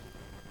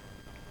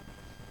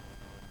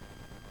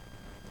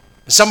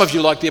 Some of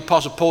you, like the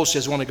Apostle Paul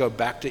says, want to go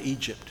back to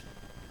Egypt.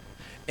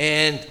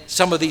 And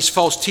some of these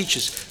false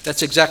teachers,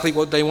 that's exactly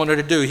what they wanted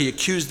to do. He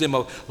accused them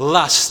of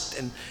lust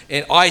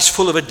and eyes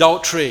full of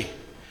adultery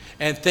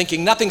and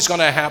thinking nothing's going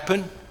to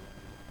happen.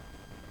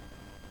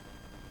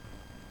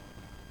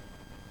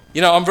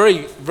 You know, I'm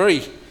very,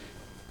 very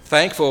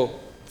thankful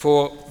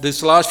for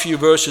these last few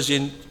verses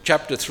in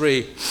chapter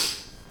 3.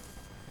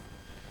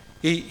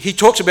 He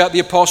talks about the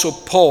Apostle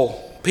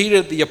Paul.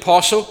 Peter the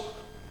Apostle,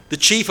 the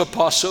chief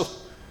apostle,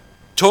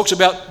 talks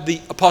about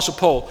the Apostle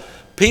Paul.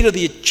 Peter,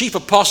 the chief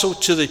apostle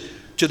to the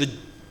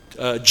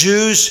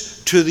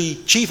Jews, to the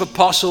chief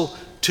apostle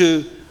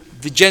to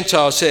the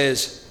Gentiles,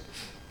 says,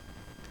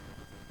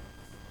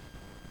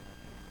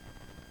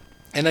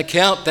 an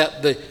account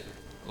that the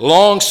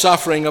long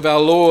suffering of our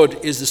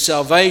Lord is the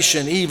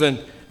salvation,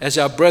 even as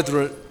our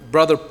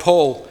brother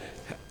Paul,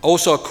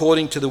 also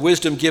according to the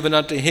wisdom given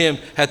unto him,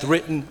 hath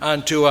written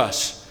unto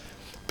us.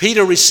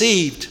 Peter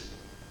received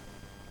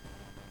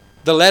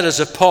the letters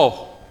of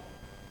Paul.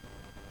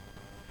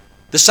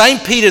 The same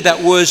Peter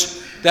that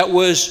was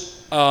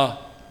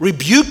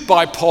rebuked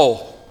by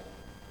Paul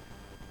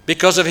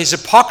because of his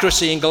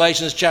hypocrisy in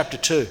Galatians chapter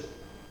 2.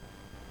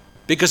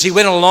 Because he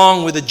went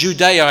along with the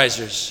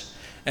Judaizers,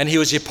 and he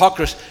was a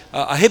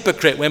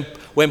hypocrite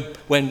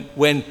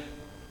when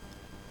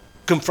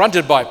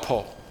confronted by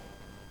Paul.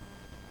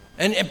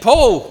 And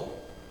Paul,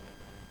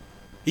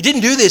 he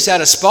didn't do this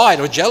out of spite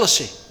or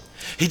jealousy.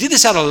 He did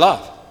this out of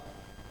love.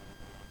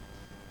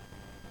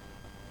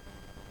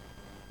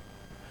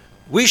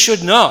 We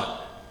should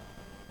not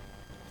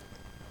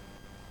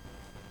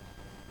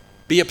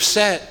be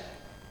upset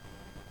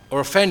or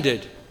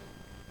offended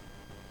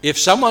if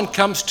someone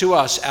comes to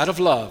us out of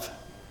love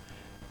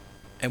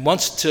and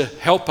wants to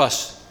help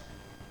us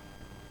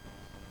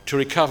to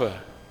recover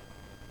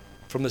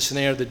from the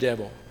snare of the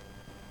devil,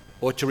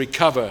 or to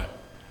recover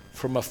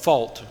from a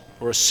fault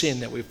or a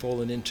sin that we've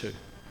fallen into.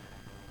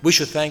 We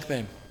should thank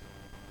them.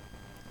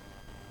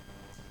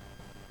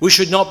 We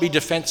should not be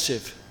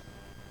defensive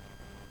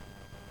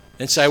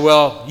and say,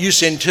 well, you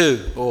sin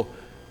too, or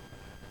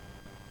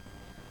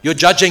you're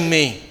judging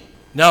me.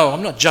 No,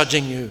 I'm not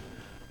judging you.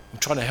 I'm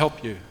trying to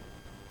help you.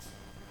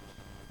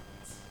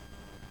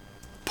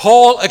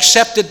 Peter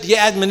accepted the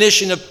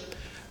admonition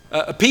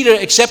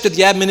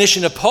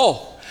of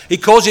Paul. He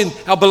calls him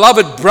our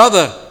beloved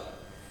brother.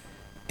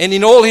 And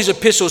in all his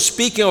epistles,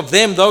 speaking of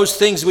them, those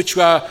things which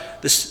are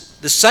the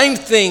same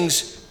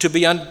things to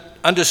be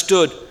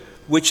understood,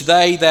 which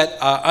they that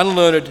are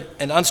unlearned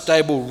and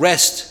unstable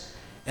wrest,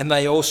 and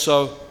they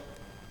also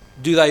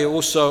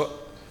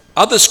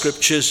other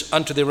scriptures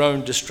unto their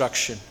own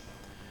destruction.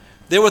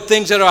 There were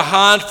things that are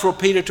hard for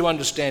Peter to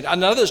understand,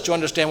 and others to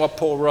understand what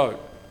Paul wrote.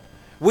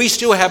 We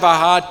still have a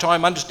hard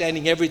time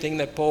understanding everything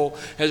that Paul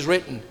has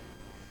written.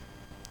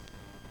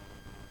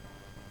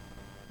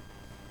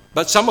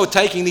 But some are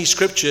taking these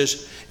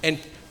scriptures and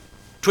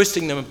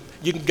twisting them.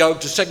 You can go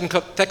to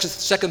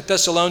 2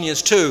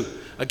 Thessalonians 2.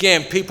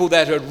 Again, people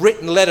that had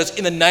written letters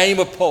in the name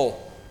of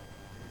Paul,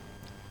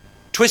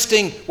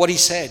 twisting what he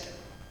said,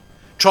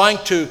 trying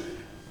to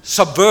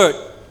subvert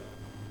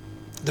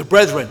the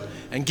brethren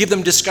and give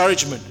them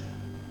discouragement.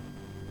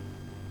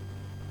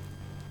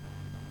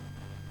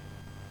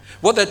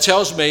 What that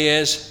tells me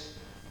is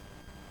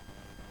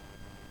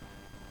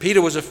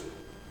Peter was a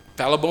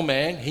fallible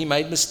man. He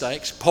made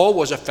mistakes. Paul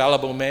was a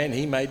fallible man.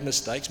 He made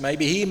mistakes.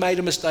 Maybe he made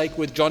a mistake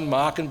with John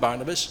Mark and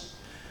Barnabas.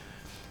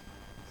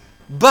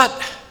 But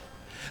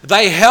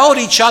they held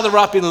each other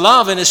up in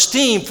love and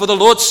esteem for the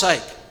Lord's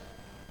sake.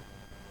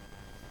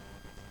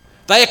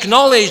 They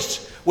acknowledged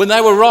when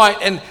they were right,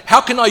 and how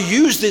can I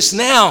use this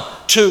now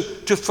to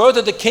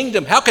further the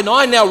kingdom? How can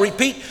I now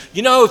repeat?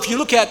 You know, if you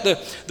look at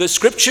the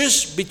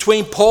scriptures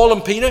between Paul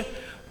and Peter,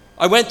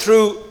 I went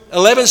through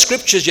 11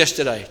 scriptures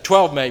yesterday,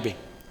 12 maybe,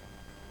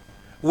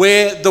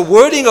 where the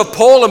wording of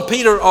Paul and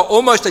Peter are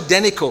almost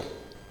identical.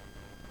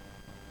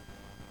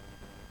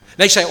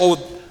 They say,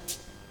 oh,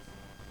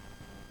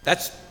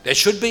 there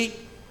should be.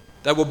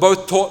 They were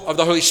both taught of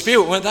the Holy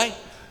Spirit, weren't they?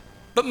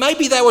 But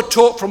maybe they were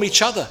taught from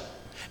each other.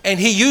 And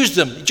he used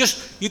them.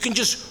 You can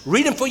just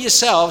read them for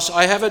yourselves.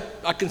 I have it.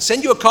 I can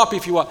send you a copy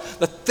if you want.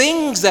 The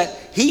things that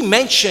he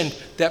mentioned,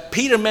 that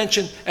Peter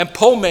mentioned, and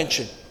Paul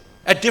mentioned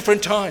at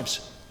different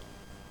times.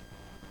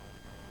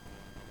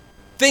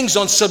 Things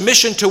on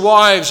submission to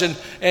wives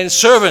and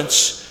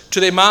servants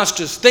to their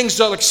masters. Things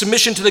like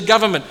submission to the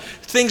government.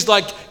 Things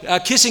like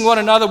kissing one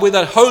another with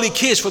a holy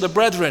kiss for the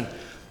brethren.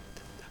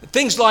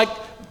 Things like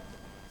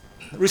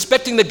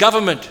respecting the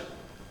government.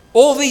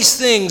 All these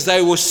things,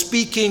 they were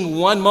speaking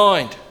one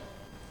mind.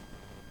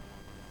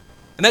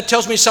 And that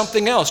tells me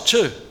something else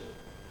too.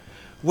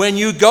 When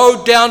you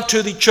go down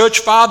to the church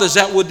fathers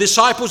that were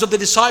disciples of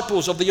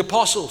the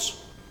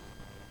apostles,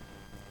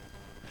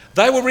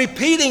 they were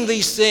repeating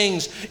these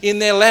things in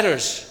their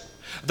letters.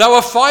 They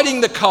were fighting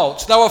the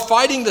cults. They were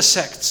fighting the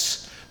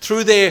sects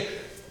through their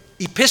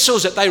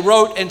epistles that they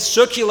wrote and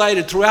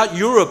circulated throughout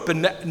Europe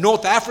and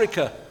North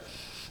Africa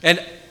and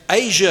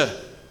Asia.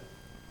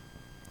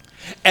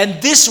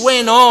 And this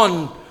went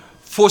on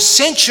for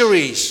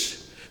centuries.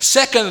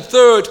 2nd,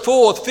 3rd,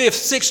 4th,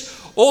 5th,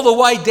 6th, all the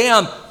way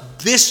down.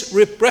 This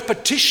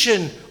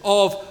repetition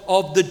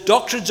of the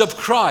doctrines of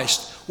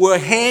Christ were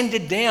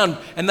handed down,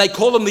 and they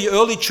call them the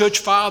early church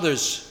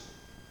fathers.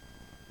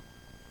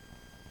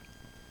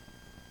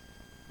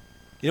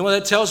 You know what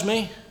that tells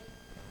me?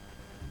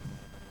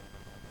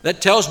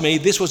 That tells me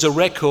this was a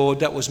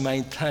record that was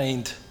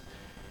maintained.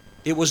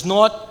 It was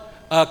not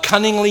a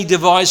cunningly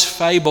devised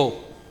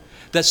fable.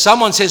 That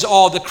someone says,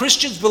 oh, the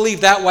Christians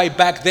believed that way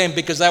back then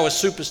because they were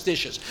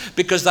superstitious,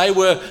 because they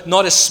were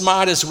not as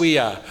smart as we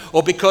are,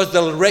 or because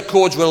the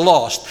records were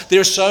lost. There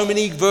are so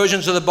many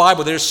versions of the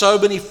Bible. There are so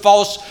many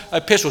false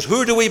epistles.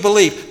 Who do we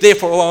believe?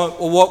 Therefore,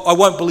 I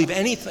won't believe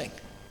anything.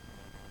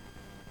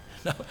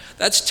 No,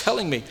 that's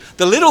telling me.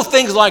 The little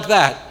things like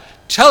that,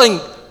 telling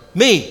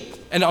me,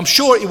 and I'm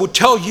sure it will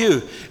tell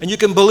you, and you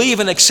can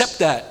believe and accept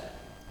that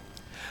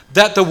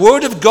the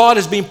Word of God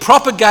has been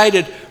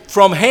propagated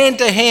from hand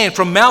to hand,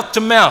 from mouth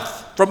to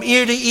mouth, from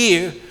ear to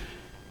ear,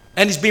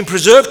 and it's been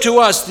preserved to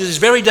us this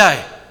very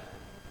day.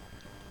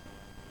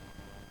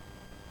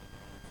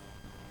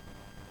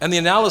 And the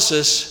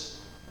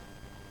analysis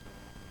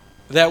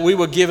that we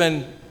were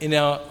given in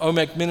our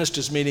OMEC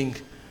ministers meeting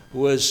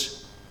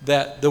was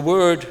that the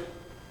word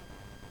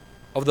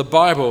of the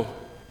Bible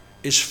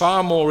is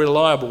far more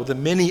reliable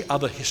than many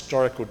other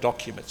historical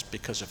documents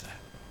because of that.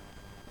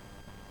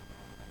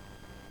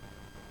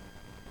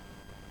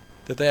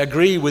 That they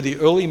agree with the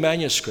early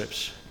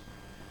manuscripts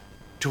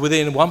to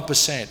within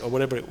 1% or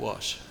whatever it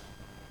was.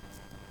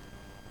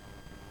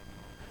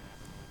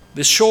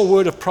 This sure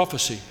word of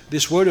prophecy,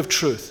 this word of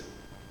truth,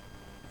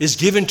 is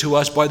given to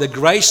us by the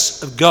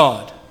grace of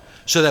God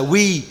so that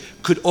we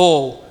could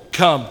all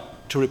come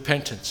to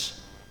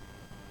repentance.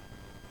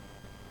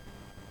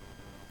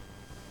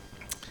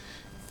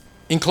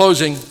 In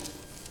closing,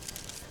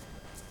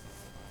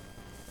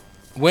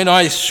 when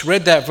I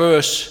read that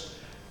verse,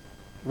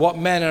 what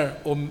manner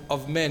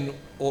of men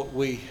ought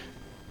we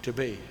to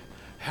be?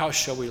 How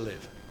shall we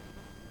live?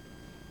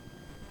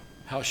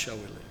 How shall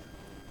we live?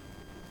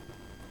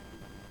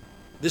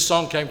 This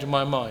song came to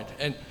my mind,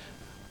 and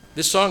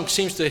this song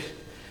seems to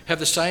have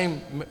the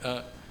same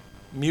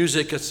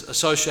music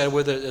associated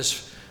with it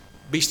as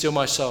Be Still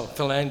My Soul,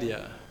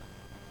 Finlandia.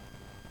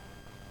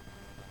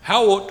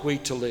 How ought we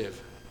to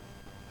live?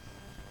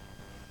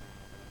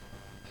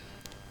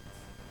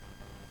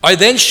 I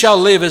then shall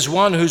live as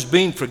one who's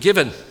been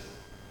forgiven.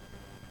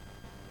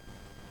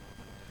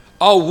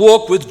 I'll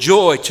walk with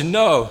joy to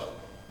know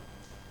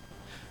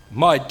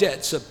my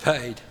debts are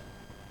paid.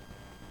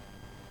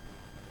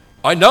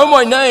 I know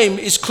my name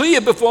is clear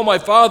before my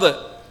Father.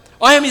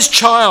 I am his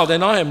child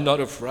and I am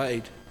not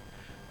afraid.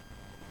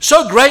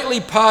 So greatly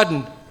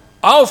pardoned,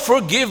 I'll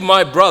forgive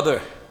my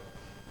brother.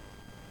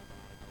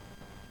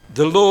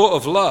 The law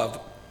of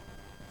love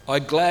I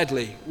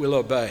gladly will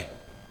obey.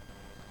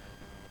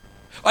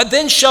 I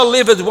then shall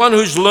live as one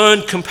who's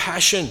learned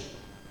compassion.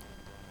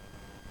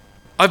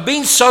 I've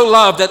been so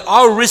loved that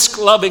I'll risk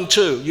loving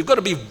too. You've got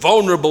to be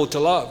vulnerable to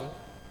love.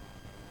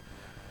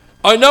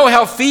 I know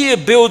how fear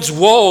builds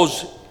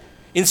walls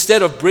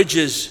instead of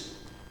bridges.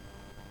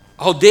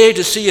 I'll dare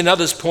to see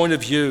another's point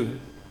of view.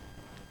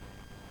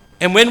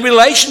 And when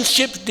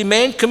relationships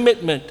demand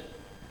commitment,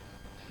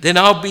 then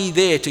I'll be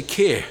there to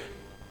care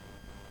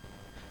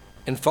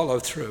and follow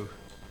through.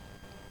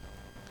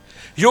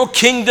 Your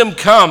kingdom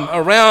come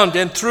around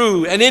and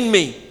through and in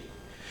me.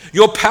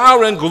 Your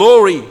power and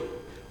glory,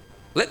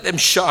 let them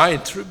shine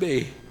through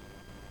me.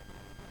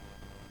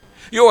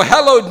 Your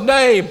hallowed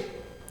name,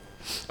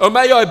 oh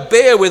may I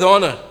bear with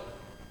honor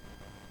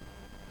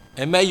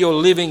and may your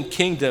living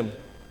kingdom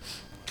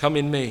come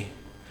in me.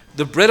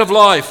 The bread of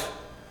life,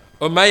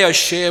 or may I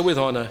share with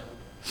honor,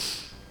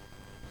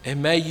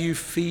 and may you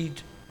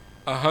feed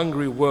a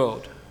hungry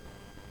world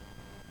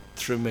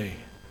through me.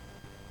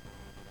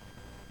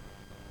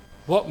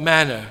 What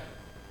manner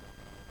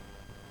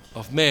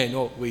of men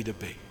ought we to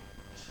be?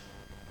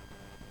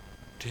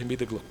 To him be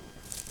the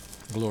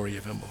glory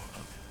evermore. Amen.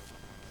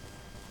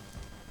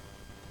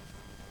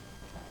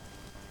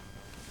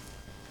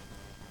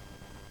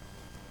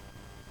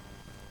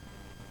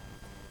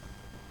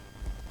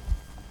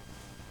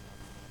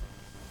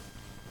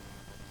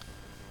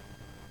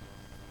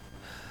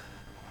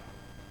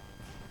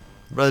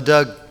 Brother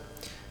Doug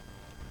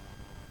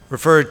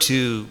referred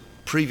to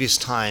previous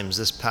times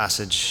this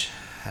passage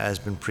has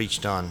been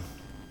preached on.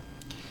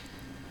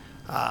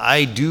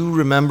 I do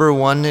remember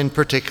one in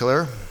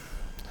particular.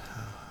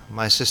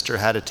 My sister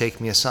had to take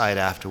me aside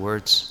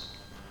afterwards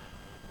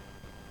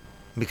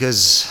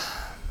because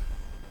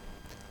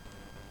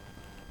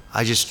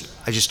I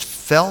just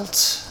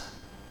felt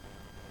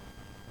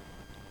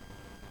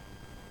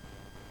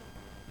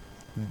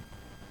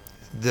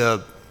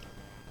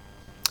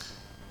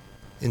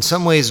in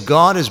some ways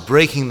God is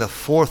breaking the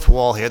fourth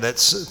wall here, that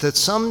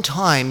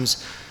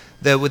sometimes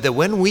that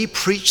when we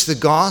preach the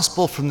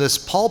gospel from this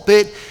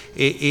pulpit,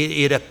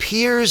 it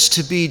appears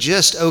to be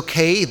just,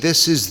 okay,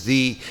 this is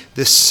the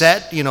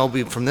set,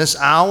 from this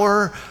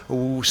hour,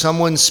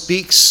 someone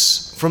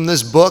speaks from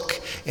this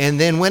book, and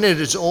then when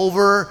it is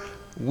over,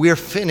 we're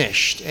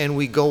finished, and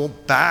we go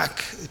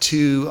back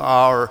to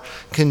our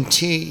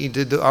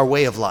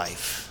way of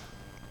life.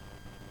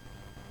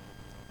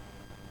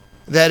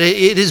 That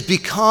it has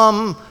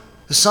become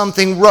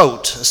something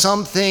rote,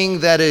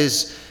 something that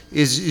is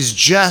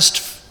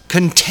just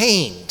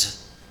contained,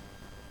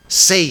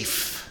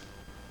 safe.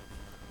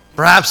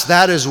 Perhaps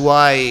that is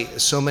why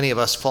so many of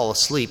us fall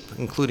asleep,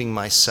 including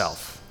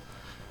myself.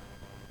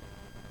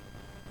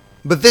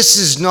 But this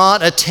is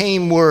not a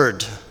tame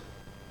word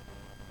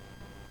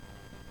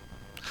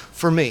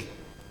for me,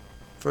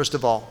 first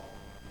of all.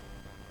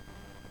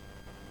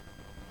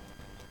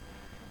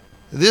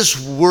 This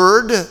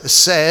word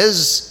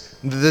says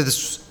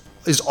this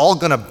is all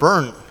going to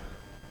burn.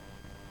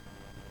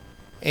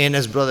 And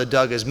as Brother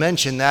Doug has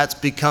mentioned, that's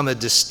become a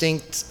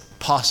distinct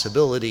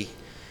possibility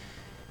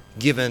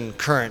given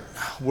current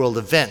world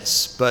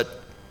events.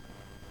 But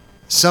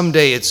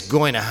someday it's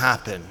going to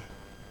happen.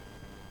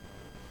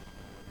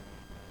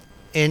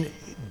 And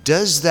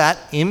does that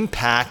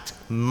impact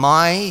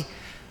my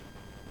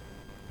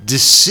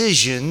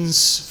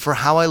decisions for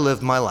how I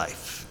live my life?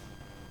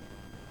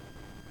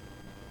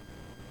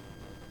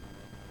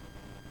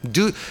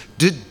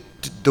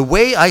 The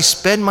way I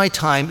spend my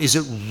time, is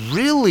it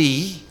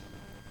really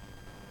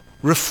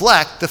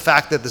reflect the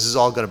fact that this is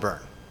all going to burn?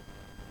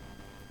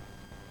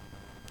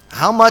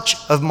 How much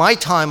of my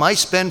time I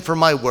spend for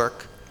my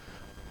work?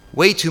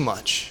 Way too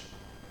much.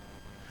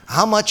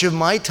 How much of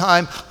my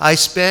time I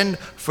spend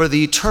for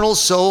the eternal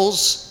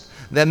souls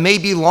that may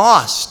be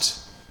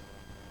lost?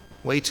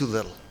 Way too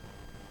little.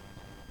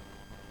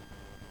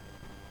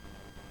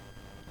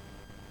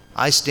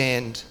 I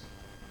stand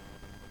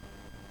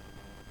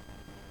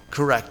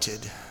corrected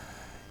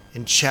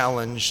and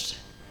challenged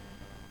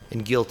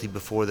and guilty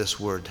before this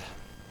word.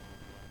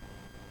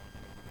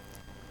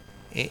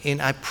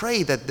 And I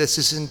pray that this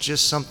isn't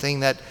just something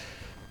that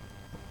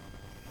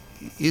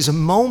is a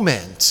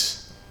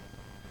moment.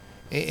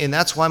 And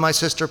that's why my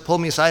sister pulled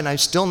me aside, and I'm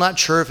still not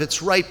sure if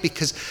it's right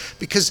because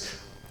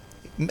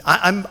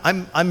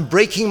I'm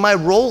breaking my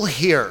role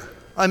here.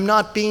 I'm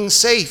not being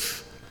safe.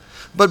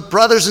 But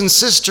brothers and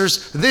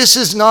sisters, this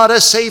is not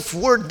a safe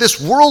word. This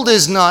world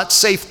is not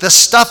safe. The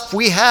stuff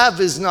we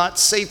have is not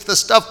safe. The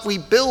stuff we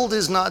build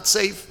is not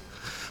safe.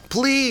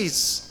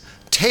 Please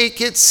take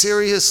it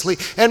seriously.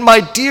 And my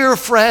dear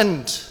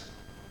friend,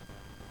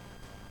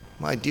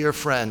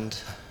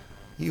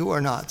 you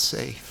are not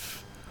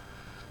safe.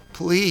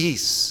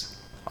 Please,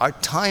 our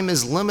time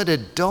is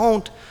limited.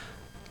 Don't,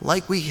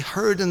 like we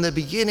heard in the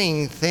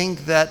beginning,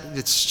 think that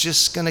it's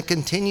just going to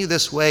continue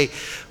this way.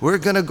 We're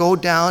going to go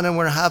down and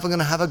we're going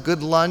to have a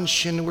good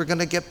lunch and we're going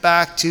to get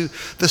back to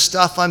the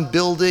stuff I'm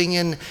building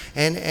and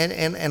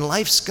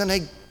life's going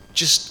to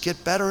just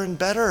get better and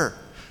better.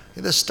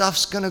 The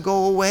stuff's going to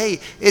go away.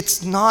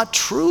 It's not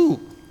true.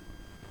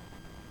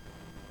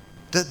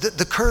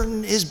 The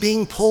curtain is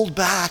being pulled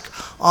back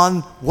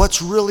on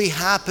what's really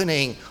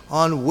happening,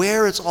 on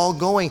where it's all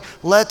going.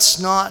 Let's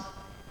not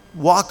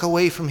walk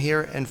away from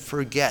here and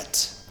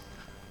forget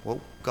what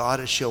God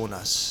has shown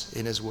us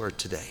in His Word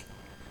today.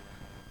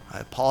 I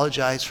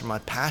apologize for my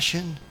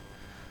passion,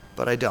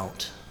 but I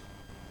don't.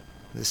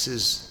 This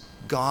is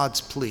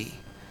God's plea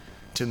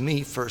to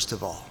me, first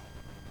of all.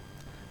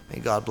 May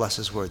God bless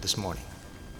His Word this morning.